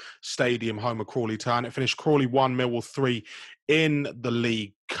Pension Stadium, home of Crawley Town. It finished Crawley 1, Millwall 3 in the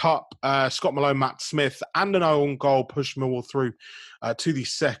League Cup. Scott Malone, Matt Smith, and an own goal pushed Millwall through to the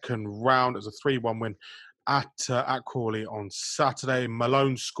second round. It was a 3-1 win at Crawley on Saturday.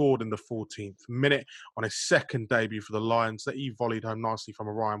 Malone scored in the 14th minute on his second debut for the Lions that he volleyed home nicely from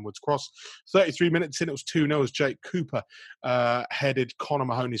a Ryan Woods cross. 33 minutes in, it was 2-0 as Jake Cooper headed Connor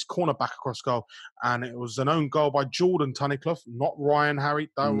Mahoney's corner back across goal, and it was an own goal by Jordan Tunnicliffe, not Ryan, Harry,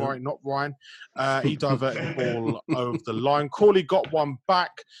 don't worry, not Ryan. He diverted the ball over the line. Crawley got one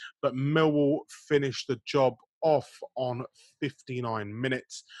back, but Millwall finished the job off on 59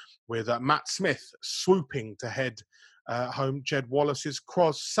 minutes with Matt Smith swooping to head home Jed Wallace's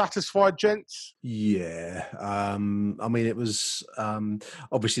cross. Satisfied, gents? Yeah. I mean, it was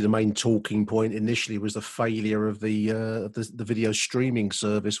obviously the main talking point initially was the failure of the video streaming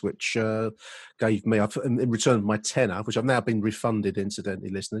service, which gave me, in return of my tenner, which I've now been refunded,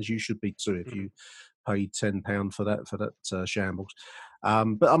 incidentally, listeners. You should be too if you paid £10 for that shambles.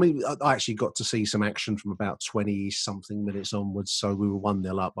 But I mean, I actually got to see some action from about 20-something minutes onwards, so we were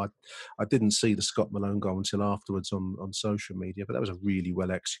 1-0 up. I didn't see the Scott Malone goal until afterwards on social media, but that was a really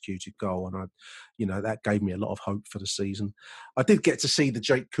well-executed goal, and that gave me a lot of hope for the season. I did get to see the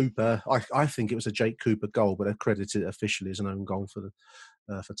Jake Cooper, I think it was a Jake Cooper goal, but I credited it officially as an own goal for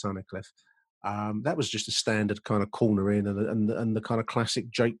Tunnicliffe. That was just a standard kind of corner in and the kind of classic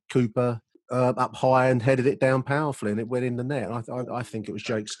Jake Cooper up high and headed it down powerfully, and it went in the net. I think it was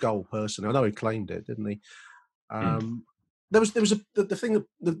Jake's goal personally. I know he claimed it, didn't he? There was the thing.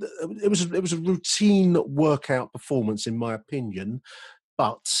 It was a routine workout performance, in my opinion,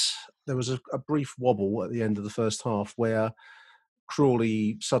 but there was a brief wobble at the end of the first half where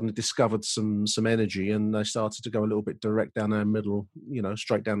Crawley suddenly discovered some energy, and they started to go a little bit direct down our middle,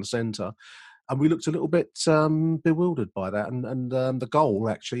 straight down the centre. And we looked a little bit bewildered by that. And the goal,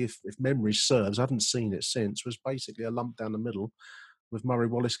 actually, if memory serves, I haven't seen it since, was basically a lump down the middle with Murray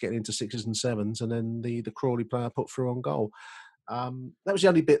Wallace getting into 6s and 7s, and then the Crawley player put through on goal. That was the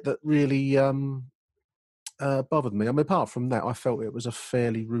only bit that really bothered me. I mean, apart from that, I felt it was a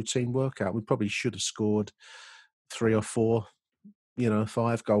fairly routine workout. We probably should have scored 3 or 4,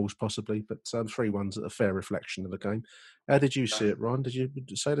 5 goals possibly, but 3-1's a fair reflection of the game. How did you see it, Ron? Did you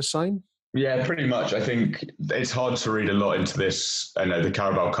say the same? Yeah, pretty much. I think it's hard to read a lot into this, the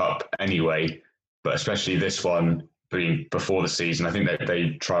Carabao Cup anyway, but especially this one being before the season. I think that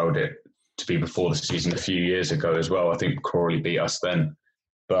they trialled it to be before the season a few years ago as well. I think Crawley beat us then.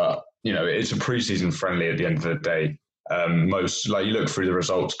 But, it's a pre-season friendly at the end of the day. You look through the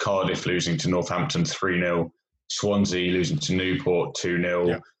results, Cardiff losing to Northampton 3-0, Swansea losing to Newport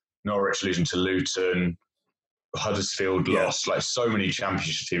 2-0, Norwich losing to Luton, Huddersfield lost, so many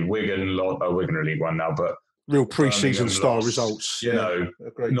championship teams. Wigan are League One now, but real pre-season style results.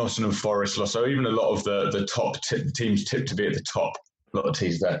 Nottingham Forest lost. So even a lot of the top teams tipped to be at the top. A lot of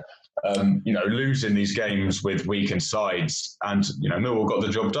teams there. Losing these games with weakened sides, and Millwall got the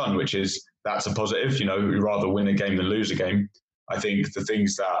job done, that's a positive. We'd rather win a game than lose a game. I think the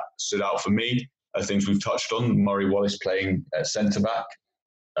things that stood out for me are things we've touched on. Murray Wallace playing at centre back.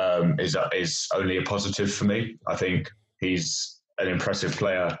 Is only a positive for me. I think he's an impressive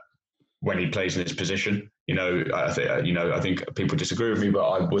player when he plays in his position. I think people disagree with me, but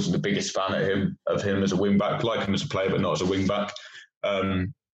I wasn't the biggest fan of him as a wing back. Like him as a player, but not as a wing back.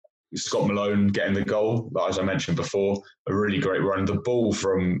 Scott Malone getting the goal, as I mentioned before, a really great run. The ball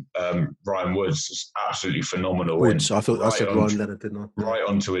from Ryan Woods is absolutely phenomenal. Woods, I said Ryan Leonard, didn't I? Right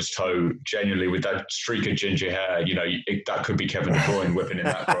onto his toe, genuinely, with that streak of ginger hair. That could be Kevin De Bruyne whipping in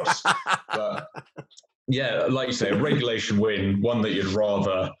that cross. But yeah, like you say, a regulation win, one that you'd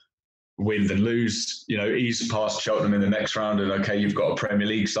rather win than lose. Ease past Cheltenham in the next round, and okay, you've got a Premier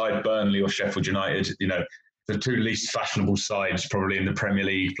League side, Burnley or Sheffield United. The two least fashionable sides probably in the Premier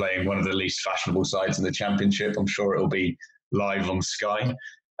League playing one of the least fashionable sides in the Championship. I'm sure it'll be live on Sky.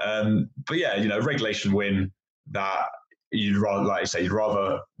 But yeah, regulation win that you'd rather, like I say, you'd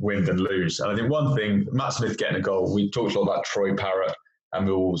rather win than lose. And I think one thing, Matt Smith getting a goal, we talked a lot about Troy Parrott and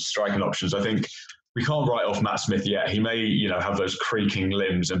all striking options. I think we can't write off Matt Smith yet. He may, have those creaking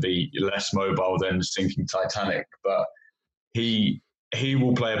limbs and be less mobile than sinking Titanic, but he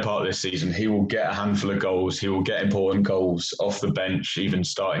will play a part this season. He will get a handful of goals. He will get important goals off the bench, even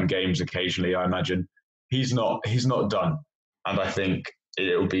starting games occasionally, I imagine. He's not done. And I think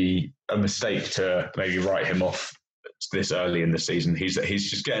it'll be a mistake to maybe write him off this early in the season. He's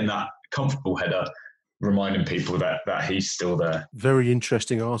just getting that comfortable header, reminding people that he's still there. Very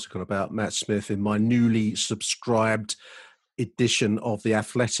interesting article about Matt Smith in my newly subscribed edition of The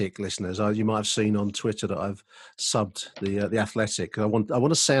Athletic, listeners. You might have seen on Twitter that I've subbed the Athletic. I want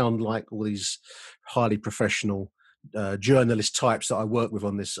to sound like all these highly professional journalist types that I work with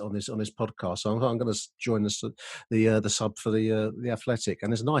on this podcast. So I'm going to join the sub for the Athletic,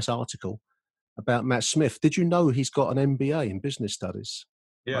 and there's a nice article about Matt Smith. Did you know he's got an MBA in business studies?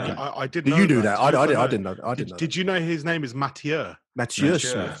 Yeah, I did. Did you do that? I didn't know. Did you know his name is Mathieu? Mathieu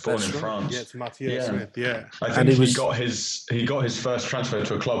Smith, born in France. Yeah, it's Mathieu Smith. Yeah, I think he got his first transfer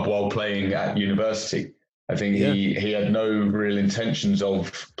to a club while playing at university. I think he had no real intentions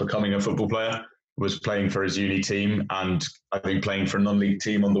of becoming a football player. Was playing for his uni team, and I think playing for a non-league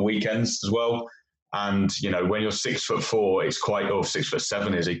team on the weekends as well. And when you're 6'4", it's quite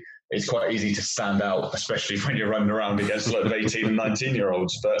 6'7", is he? It's quite easy to stand out, especially when you're running around against a lot of 18 and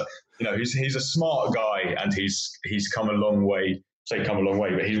 19-year-olds. But, he's a smart guy, and he's come a long way. Come a long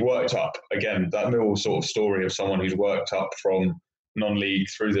way, but he's worked up. Again, that Millwall sort of story of someone who's worked up from non-league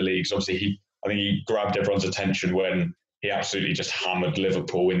through the leagues. Obviously, I think he grabbed everyone's attention when he absolutely just hammered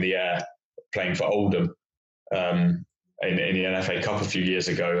Liverpool in the air playing for Oldham in the NFA Cup a few years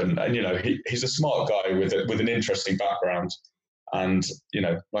ago. And he's a smart guy with an interesting background. And,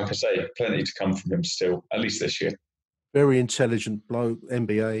 like I say, plenty to come from him still, at least this year. Very intelligent bloke,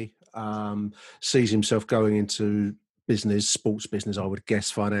 MBA, sees himself going into sports business, I would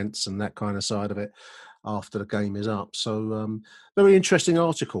guess, finance and that kind of side of it after the game is up. So very interesting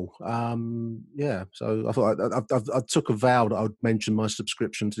article. So I thought I took a vow that I would mention my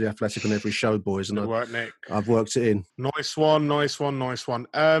subscription to The Athletic on every show, boys. And Nick. I've worked it in. Nice one.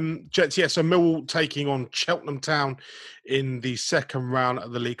 Jets, so Millwall taking on Cheltenham Town in the second round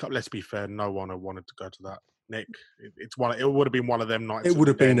of the League Cup. Let's be fair, no one wanted to go to that. Nick, it would have been one of them nights. It would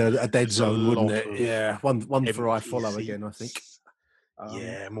have been a dead zone, wouldn't it? Yeah, one for I follow again, I think.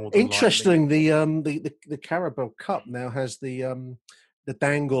 More than interesting. Likely. The Carabao Cup now has the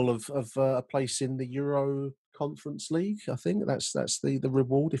dangle of a place in the Euro Conference League. I think that's the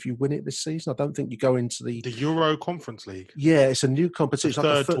reward if you win it this season. I don't think you go into the Euro Conference League. Yeah, it's a new competition.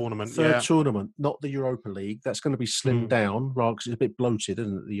 Third tournament, not the Europa League. That's going to be slimmed down, right? Because it's a bit bloated,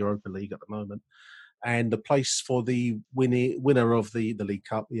 isn't it? The Europa League at the moment. And the place for the winner of the League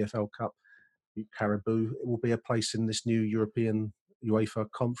Cup, the EFL Cup, Carabao, it will be a place in this new European UEFA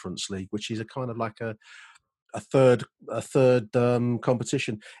Conference League, which is a kind of like a third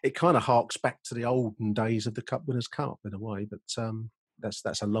competition. It kind of harks back to the olden days of the Cup Winners' Cup in a way, but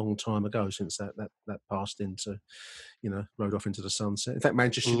that's a long time ago since that passed into, rode off into the sunset. In fact,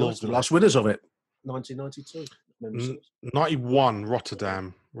 Manchester United were the last winners of it, 1992. 91,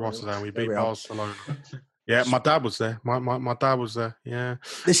 Rotterdam. We beat Barcelona. Yeah, my dad was there. My dad was there. Yeah.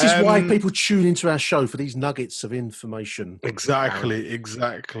 This is why people tune into our show, for these nuggets of information. Exactly.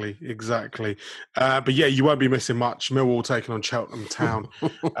 But yeah, you won't be missing much. Millwall taking on Cheltenham Town.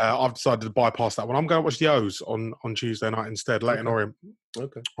 I've decided to bypass that one. I'm going to watch the O's on Tuesday night instead, Leyton Orient.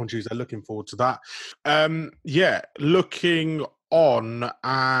 Okay. On Tuesday. Looking forward to that. Looking on,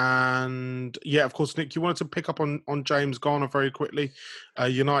 and of course, Nick, you wanted to pick up on James Garner very quickly.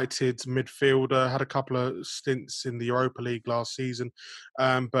 United midfielder, had a couple of stints in the Europa League last season,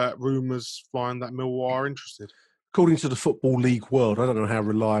 but rumours find that Millwall are interested. according to the Football League World, I don't know how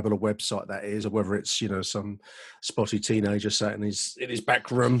reliable a website that is, or whether it's some spotty teenager sat in his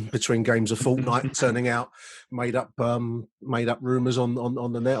back room between games of Fortnite, turning out made up rumours on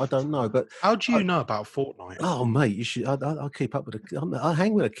the net. I don't know. But how do you know about Fortnite? Oh, mate, you should. I keep up with I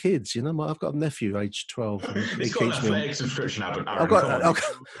hang with the kids. I've got a nephew, age 12. And he's got an Athletic subscription.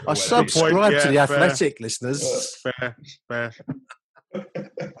 I subscribe to the Athletic listeners. Fair.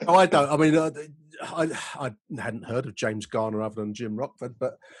 Oh, I don't. I mean, I hadn't heard of James Garner other than Jim Rockford,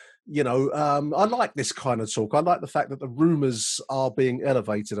 but I like this kind of talk. I like the fact that the rumours are being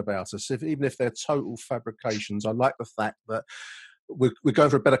elevated about us, even if they're total fabrications. I like the fact that we're going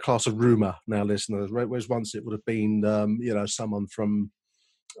for a better class of rumour now, listeners. Whereas once it would have been, someone from,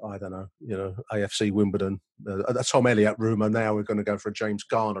 I don't know, AFC Wimbledon, a Tom Elliott rumour. Now we're going to go for a James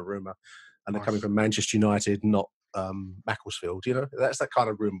Garner rumour, and they're coming from Manchester United, not Macclesfield. That's that kind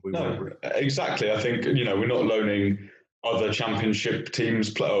of rumour we want. Exactly. I think we're not loaning other Championship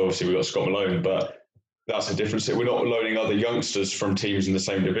teams. Obviously, we've got Scott Malone, but that's the difference. We're not loaning other youngsters from teams in the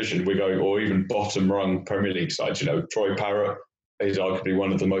same division. We're going, or even bottom rung Premier League sides. Troy Parrott is arguably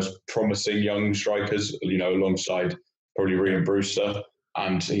one of the most promising young strikers, alongside probably Rhian Brewster,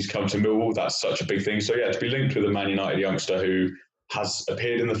 and he's come to Millwall. That's such a big thing. So yeah, to be linked with a Man United youngster who has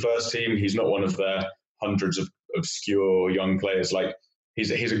appeared in the first team, he's not one of their hundreds of obscure young players. Like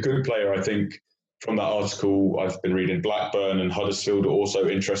he's a good player. I think from that article I've been reading, Blackburn and Huddersfield are also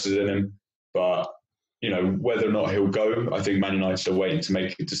interested in him, but whether or not he'll go, I think Man United are waiting to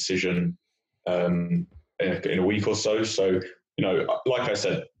make a decision in a week or so. So like I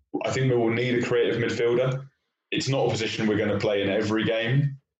said, I think we will need a creative midfielder. It's not a position we're going to play in every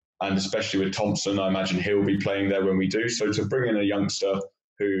game, and especially with Thompson, I imagine he'll be playing there when we do. So to bring in a youngster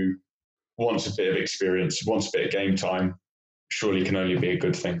who wants a bit of experience, wants a bit of game time, surely can only be a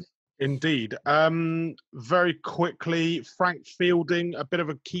good thing. Indeed. Very quickly, Frank Fielding, a bit of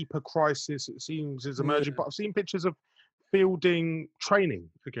a keeper crisis, it seems, is emerging. But I've seen pictures of Fielding training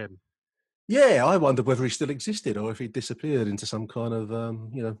again. Yeah, I wondered whether he still existed or if he disappeared into some kind of,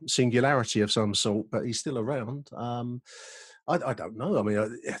 singularity of some sort, but he's still around. I don't know. I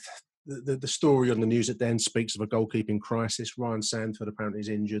mean, the story on the news at Den speaks of a goalkeeping crisis. Ryan Sandford apparently is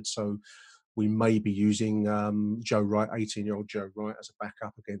injured, so we may be using Joe Wright, 18-year-old Joe Wright, as a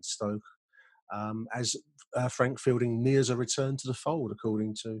backup against Stoke, as Frank Fielding nears a return to the fold,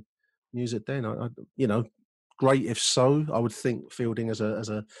 according to news at Den. Great if so. I would think Fielding as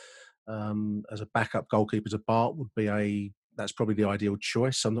a backup goalkeeper to Bart would be that's probably the ideal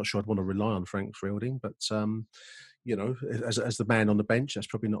choice. I'm not sure I'd want to rely on Frank Fielding, but as the man on the bench, that's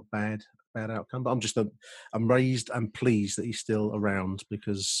probably not bad outcome. But I'm raised and pleased that he's still around,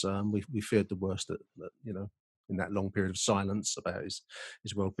 because we feared the worst in that long period of silence about his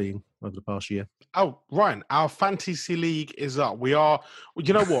well-being over the past year. Oh, Ryan, our fantasy league is up. We are,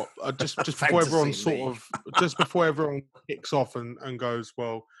 you know what? Just before everyone just before everyone kicks off and goes,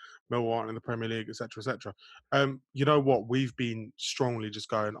 well, Millwall aren't in the Premier League, etc., etc. You know what? We've been strongly just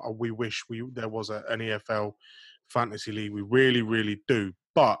going, oh, we wish there was an EFL fantasy league. We really, really do.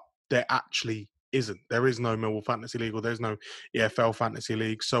 But there actually isn't. There is no Millwall Fantasy League, or there's no EFL Fantasy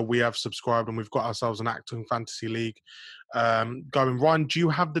League. So we have subscribed and we've got ourselves an Acton Fantasy League going. Ryan, do you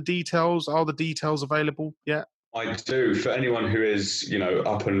have the details? Are the details available yet? I do. For anyone who is,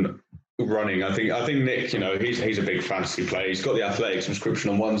 up and running, I think Nick, he's a big fantasy player. He's got the Athletic subscription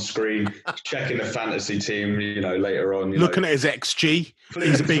on one screen, checking the fantasy team, later on. Looking at his XG.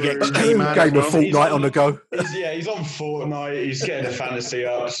 He's a big XG man. Game of Fortnite on the go. He's on Fortnite. He's getting the fantasy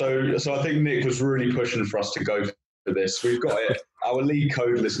up. So I think Nick was really pushing for us to go for this. We've got it. Our league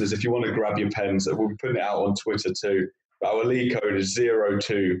code, listeners, if you want to grab your pens, we'll be putting it out on Twitter too. But our league code is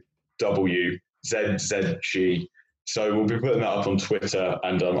 02WZZG. So we'll be putting that up on Twitter,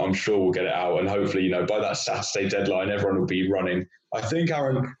 and I'm sure we'll get it out. And hopefully, by that Saturday deadline, everyone will be running. I think,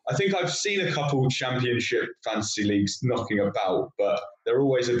 Aaron, I've seen a couple Championship fantasy leagues knocking about, but they're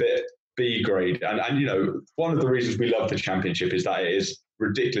always a bit B grade. And one of the reasons we love the Championship is that it is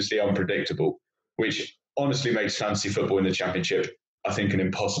ridiculously unpredictable, which honestly makes fantasy football in the Championship, I think, an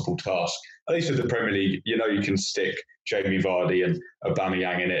impossible task. At least with the Premier League, you can stick Jamie Vardy and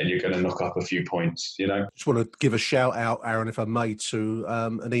Aubameyang in it and you're going to knock up a few points, Just want to give a shout out, Aaron, if I may, to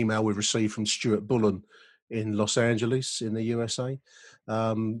an email we received from Stuart Bullen in Los Angeles in the USA,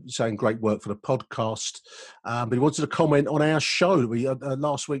 saying great work for the podcast. But he wanted to comment on our show,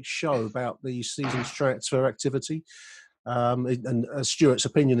 last week's show, about the season's transfer activity. And Stuart's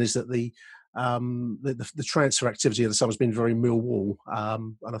opinion is that the transfer activity of the summer has been very Millwall,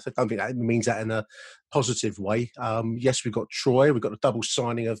 and I don't think that means that in a positive way. Yes, we've got Troy, we've got a double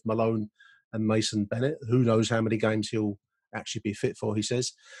signing of Malone and Mason Bennett. Who knows how many games he'll actually be fit for, he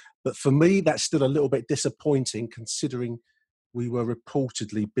says. But for me, that's still a little bit disappointing considering we were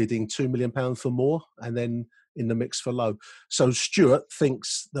reportedly bidding £2 million for more and then in the mix for Lowe. So Stuart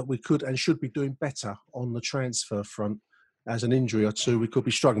thinks that we could and should be doing better on the transfer front. As an injury or two, we could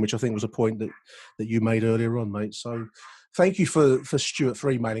be struggling, which I think was a point that you made earlier on, mate. So thank you for Stuart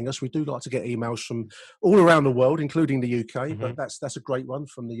for emailing us. We do like to get emails from all around the world, including the UK, but that's a great one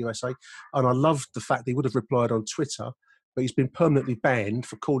from the USA. And I love the fact that he would have replied on Twitter, but he's been permanently banned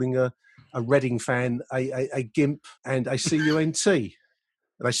for calling a Reading fan a gimp and a CUNT. And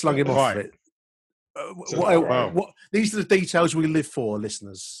they slung him off it. These are the details we live for,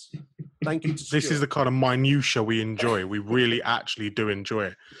 listeners. Thank you. This is the kind of minutia we enjoy. We really actually do enjoy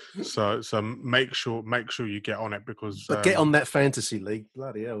it. So make sure you get on it because. But get on that fantasy league,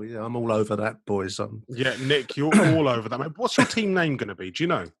 bloody hell! Yeah, I'm all over that, boys. Yeah, Nick, you're all over that, mate. What's your team name going to be? Do you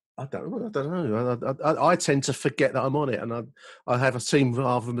know? I don't know. I tend to forget that I'm on it, and I have a team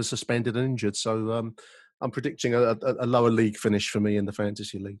half of them are suspended and injured. So I'm predicting a lower league finish for me in the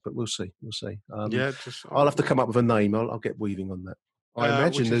fantasy league, but we'll see. I'll have to come up with a name. I'll get weaving on that. I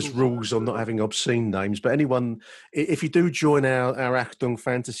imagine there's rules on not having obscene names, but anyone, if you do join our Achtung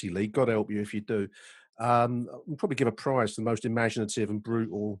Fantasy League, God help you if you do, we'll probably give a prize to the most imaginative and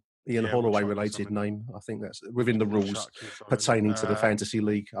brutal Ian Holloway related name. I think that's within the rules pertaining to the Fantasy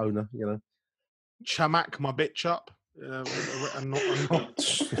League owner, you know. Chamak my bitch up. And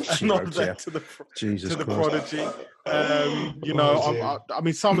not there to the prodigy. I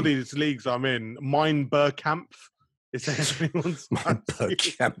mean, some of these leagues I'm in, mine Bergkamp. Is there anyone's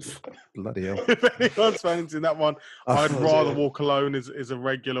Bergkamp? Bloody hell! If anyone's fancying that one, I'd rather walk alone is a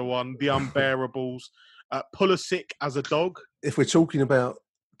regular one. The Unbearables, Pulisic as a dog. If we're talking about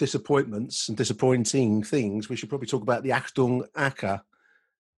disappointments and disappointing things, we should probably talk about the Achtung Acker.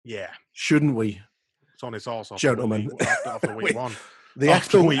 Yeah, shouldn't we? It's on its arse, gentlemen. After week one. The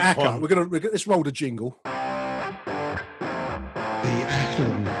Achtung Acker. We're gonna let's roll the jingle. The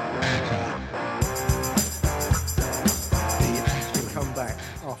Achtung Acker. The Achtung come back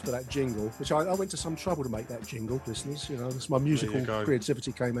after that jingle, which I went to some trouble to make that jingle, listeners. You know, this my musical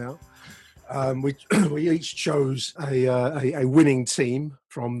creativity came out. We each chose a winning team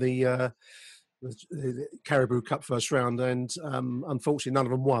from the Caribou Cup first round, and unfortunately, none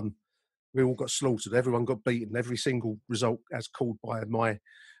of them won. We all got slaughtered. Everyone got beaten. Every single result, as called by my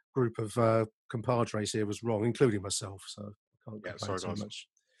group of compadres here, was wrong, including myself. So I can't complain too much.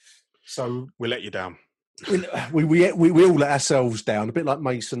 So we let you down. We all let ourselves down. A bit like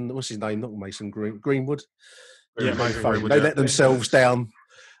Mason. What's his name? Not Mason Greenwood. Yeah, Mason Greenwood. They let themselves down.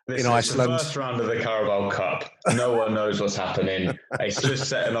 In Iceland. It's the first round of the Carabao Cup. No one knows what's happening. It's just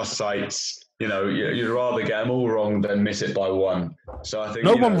setting our sights. You know, you'd rather get them all wrong than miss it by one. So I think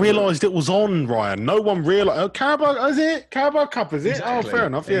no one realised it was on, Ryan. No one realised. Oh, Carabao, is it? Carabao Cup, is it? Exactly. Oh, fair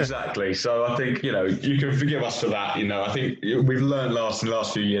enough. Yeah, exactly. So I think you can forgive us for that. I think we've learned in the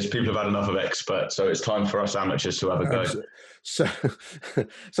last few years, people have had enough of experts. So it's time for us amateurs to have a go. So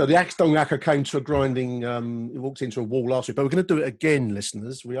the Achtung Acker came to a grinding. He walked into a wall last week, but we're going to do it again,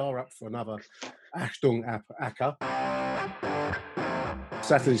 listeners. We are up for another Achtung Acker.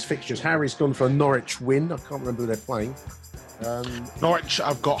 Saturday's fixtures. Harry's gone for a Norwich win. I can't remember who they're playing. Norwich,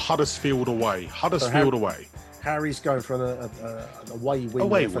 I've got Huddersfield away. Away. Harry's going for an away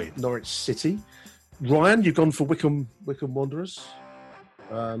win. Norwich City. Ryan, you've gone for Wycombe Wanderers.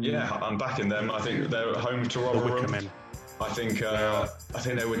 Yeah, I'm backing them. I think they're at home to Rotherham. I think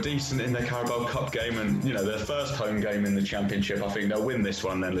they were decent in their Carabao Cup game, and their first home game in the Championship. I think they'll win this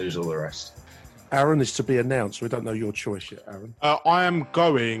one, then lose all the rest. Aaron is to be announced. We don't know your choice yet, Aaron. I am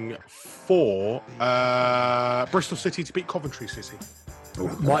going for Bristol City to beat Coventry City.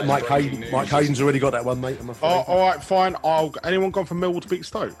 Mike Hayden's already got that one, mate. I'm afraid. Oh, all right, fine. Anyone gone for Millwall to beat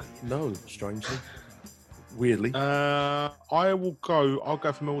Stoke? No, strangely. Weirdly. I'll go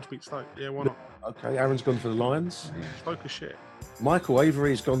for Millwall to beat Stoke. Yeah, why not? Okay, Aaron's gone for the Lions. Stoke is shit. Michael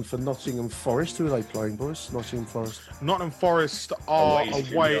Avery's gone for Nottingham Forest. Who are they playing, boys? Nottingham Forest are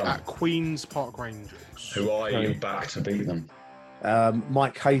away at Queen's Park Rangers. Who are you back to beat them?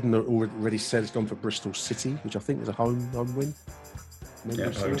 Mike Hayden already said he's gone for Bristol City, which I think is a home win.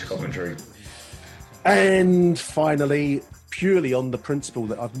 Home to Coventry. And finally, purely on the principle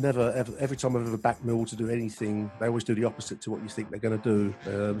that I've never, every time I've ever backed Millwall to do anything, they always do the opposite to what you think they're going to do.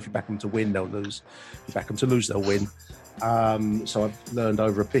 If you back them to win, they'll lose. If you back them to lose, they'll win. So I've learned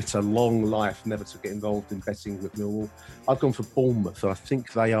over a bitter, long life never to get involved in betting with Millwall. I've gone for Bournemouth. I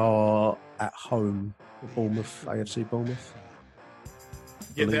think they are at home. Bournemouth, AFC Bournemouth.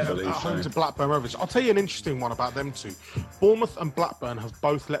 Yeah, they're at home to Blackburn Rovers. I'll tell you an interesting one about them two. Bournemouth and Blackburn have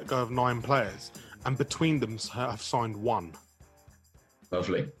both let go of 9 players, and between them have signed 1.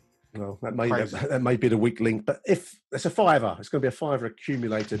 Lovely. Well, that may be the weak link, but if it's a fiver, it's going to be a fiver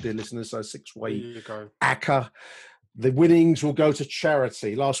accumulator, dear listeners. So 6-way ACCA. The winnings will go to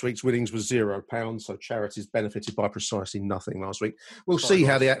charity. Last week's winnings was £0, so charities benefited by precisely nothing last week. We'll see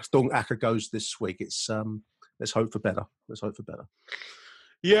how the Achtung ACCA goes this week. It's let's hope for better.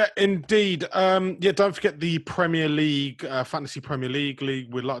 Yeah, indeed. Don't forget the Premier League, Fantasy Premier League.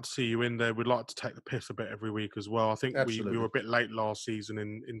 We'd like to see you in there. We'd like to take the piss a bit every week as well. I think we were a bit late last season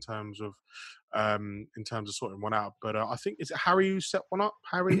in terms of sorting one out. But I think, is it Harry who set one up?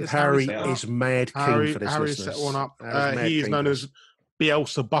 Harry is mad king for this. Harry set one up. He is known as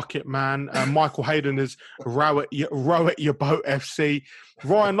Bielsa Bucket Man. Michael Hayden is row at your boat FC.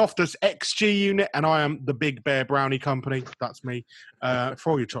 Ryan Loftus XG Unit, and I am the Big Bear Brownie Company. That's me. For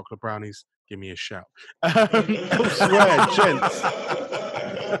all your chocolate brownies, give me a shout. Elsewhere, gents.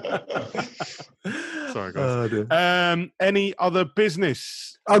 Sorry, guys. Any other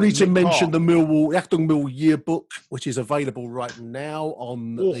business? Only to mention the Achtung Millwall Yearbook, which is available right now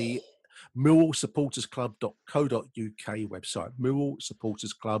on the millwallsupportersclub.co.uk website.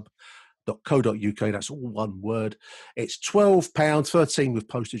 millwallsupportersclub.co.uk. That's all one word. It's £12, 13 with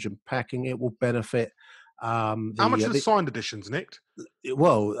postage and packing. It will benefit. How much are the signed editions, Nick?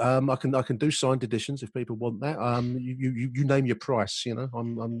 Well, I can do signed editions if people want that. You name your price. You know,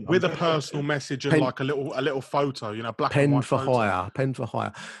 I'm with a personal message and like a little photo. You know, black pen and white for photo. hire. Pen for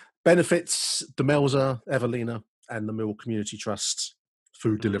hire. Benefits Demelza, Evelina, and the Millwall Community Trust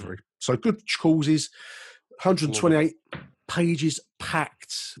food delivery. So good causes. 128 pages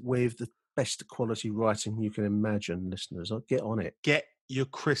packed with the best quality writing you can imagine, listeners. Get on it. Get your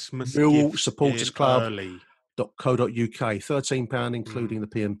Christmas Millwall gifts Supporters in Club. early. .co.uk, £13 including the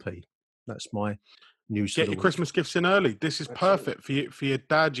PMP. That's my news. Get your Christmas gifts in early. This is perfect for your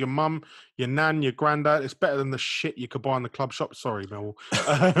dad, your mum, your nan, your granddad. It's better than the shit you could buy in the club shop. Sorry, Millwall.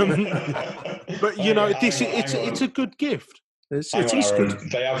 But you know, it's a good gift. It is good.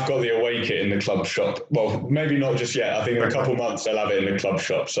 They have got the away kit in the club shop. Well, maybe not just yet. I think in a couple of months they'll have it in the club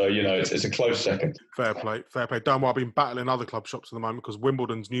shop. So, you know, it's a close second. Fair play. Don't worry, I've been battling other club shops at the moment because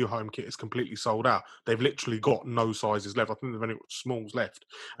Wimbledon's new home kit is completely sold out. They've literally got no sizes left. I think they've only got smalls left.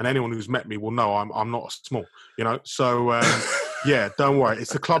 And anyone who's met me will know I'm not a small, you know. So, yeah, don't worry.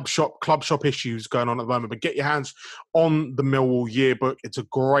 It's the club shop issues going on at the moment. But get your hands on the Millwall Yearbook. It's a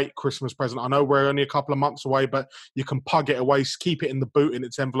great Christmas present. I know we're only a couple of months away, but you can pug it away, keep it in the boot in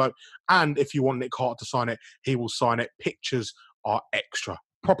its envelope. And if you want Nick Hart to sign it, he will sign it. Pictures are extra.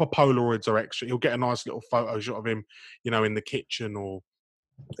 Proper Polaroids are extra. You'll get a nice little photo shot of him, you know, in the kitchen or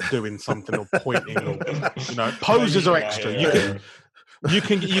doing something or pointing or, you know, poses are extra. You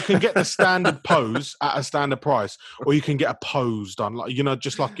can get the standard pose at a standard price, or you can get a pose done, like, you know,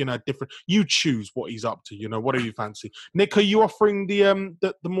 just like, you know, different. You choose what he's up to, you know. What do you fancy, Nick? Are you offering the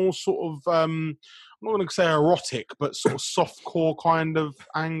more sort of I'm not going to say erotic, but sort of soft-core kind of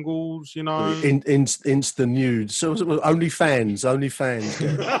angles, you know? Insta nude. So only fans. He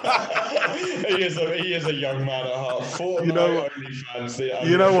is a young man at heart. You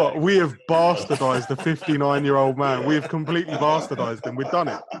know what? We have bastardised the 59-year-old man. We have completely bastardised him. We've done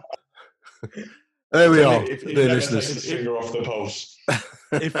it. There we are. If his finger off the pulse.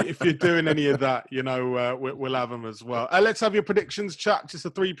 if you're doing any of that, you know, we'll have them as well. Let's have your predictions, chat. Just a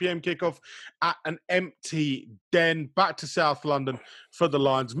 3 p.m. kickoff at an empty Den. Back to South London for the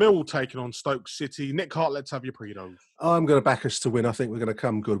Lions. Millwall taking on Stoke City. Nick Hart, let's have your pre-dose. I'm going to back us to win. I think we're going to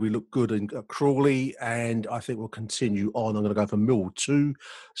come good. We look good in Crawley, and I think we'll continue on. I'm going to go for Millwall 2,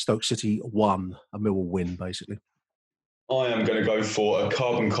 Stoke City 1. A Millwall win, basically. I am going to go for a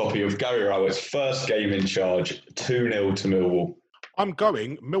carbon copy of Gary Rowett's first game in charge, 2-0 to Millwall. I'm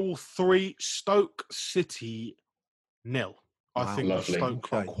going Millwall 3, Stoke City 0. I think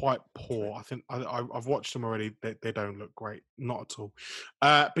Stoke are quite poor. I think I've watched them already. They don't look great, not at all.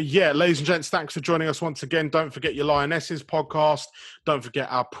 But yeah, ladies and gents, thanks for joining us once again. Don't forget your Lionesses podcast. Don't forget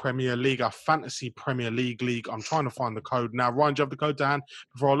our Premier League, our Fantasy Premier League. I'm trying to find the code now. Ryan, do you have the code, Dan?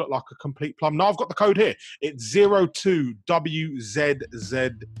 Before I look like a complete plum. No, I've got the code here. It's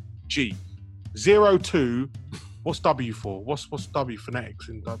 02WZZG. 02. What's W for? What's W phonetics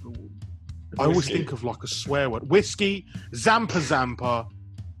in W? I always think of like a swear word. Whiskey, Zampa,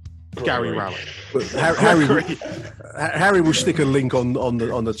 Gary Rowett. Harry will stick a link on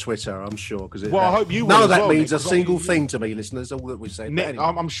the Twitter, I'm sure. Because I hope you will. None of that well, means Nick, a single thing to me, listeners. All that we say. Nick, anyway.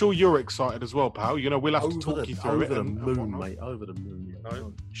 I'm sure you're excited as well, pal. You know, we'll have to talk you through it. Over the moon, mate. Over the moon. You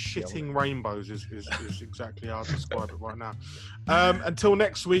know, shitting rainbows is exactly how to describe it right now. Until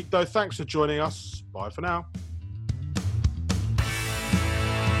next week, though, thanks for joining us. Bye for now.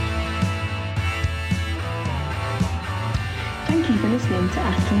 Thank you for listening to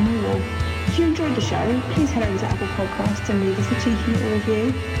Acton Millwall. If you enjoyed the show, please head over to Apple Podcasts and leave us a cheeky little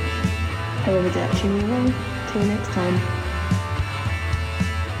review. Arrivederci Millwall. Till next time.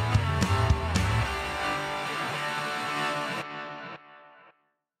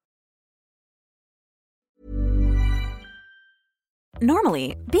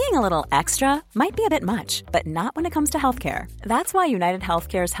 Normally, being a little extra might be a bit much, but not when it comes to healthcare. That's why United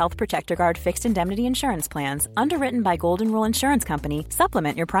Healthcare's Health Protector Guard fixed indemnity insurance plans, underwritten by Golden Rule Insurance Company,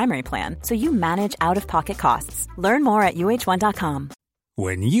 supplement your primary plan so you manage out-of-pocket costs. Learn more at uh1.com.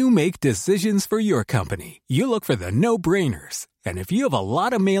 When you make decisions for your company, you look for the no-brainers. And if you have a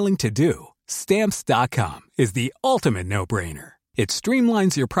lot of mailing to do, Stamps.com is the ultimate no-brainer. It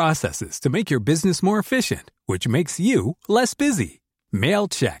streamlines your processes to make your business more efficient, which makes you less busy. Mail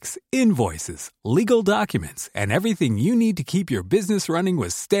checks, invoices, legal documents, and everything you need to keep your business running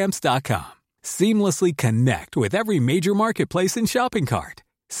with Stamps.com. Seamlessly connect with every major marketplace and shopping cart.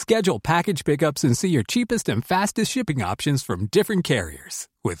 Schedule package pickups and see your cheapest and fastest shipping options from different carriers,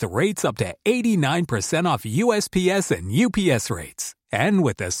 with rates up to 89% off USPS and UPS rates. And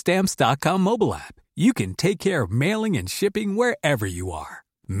with the Stamps.com mobile app, you can take care of mailing and shipping wherever you are.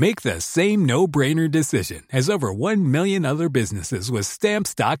 Make the same no-brainer decision as over 1 million other businesses with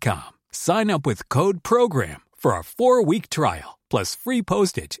Stamps.com. Sign up with code PROGRAM for a 4-week trial, plus free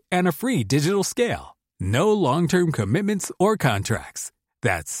postage and a free digital scale. No long-term commitments or contracts.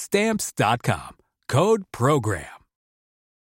 That's Stamps.com. Code PROGRAM.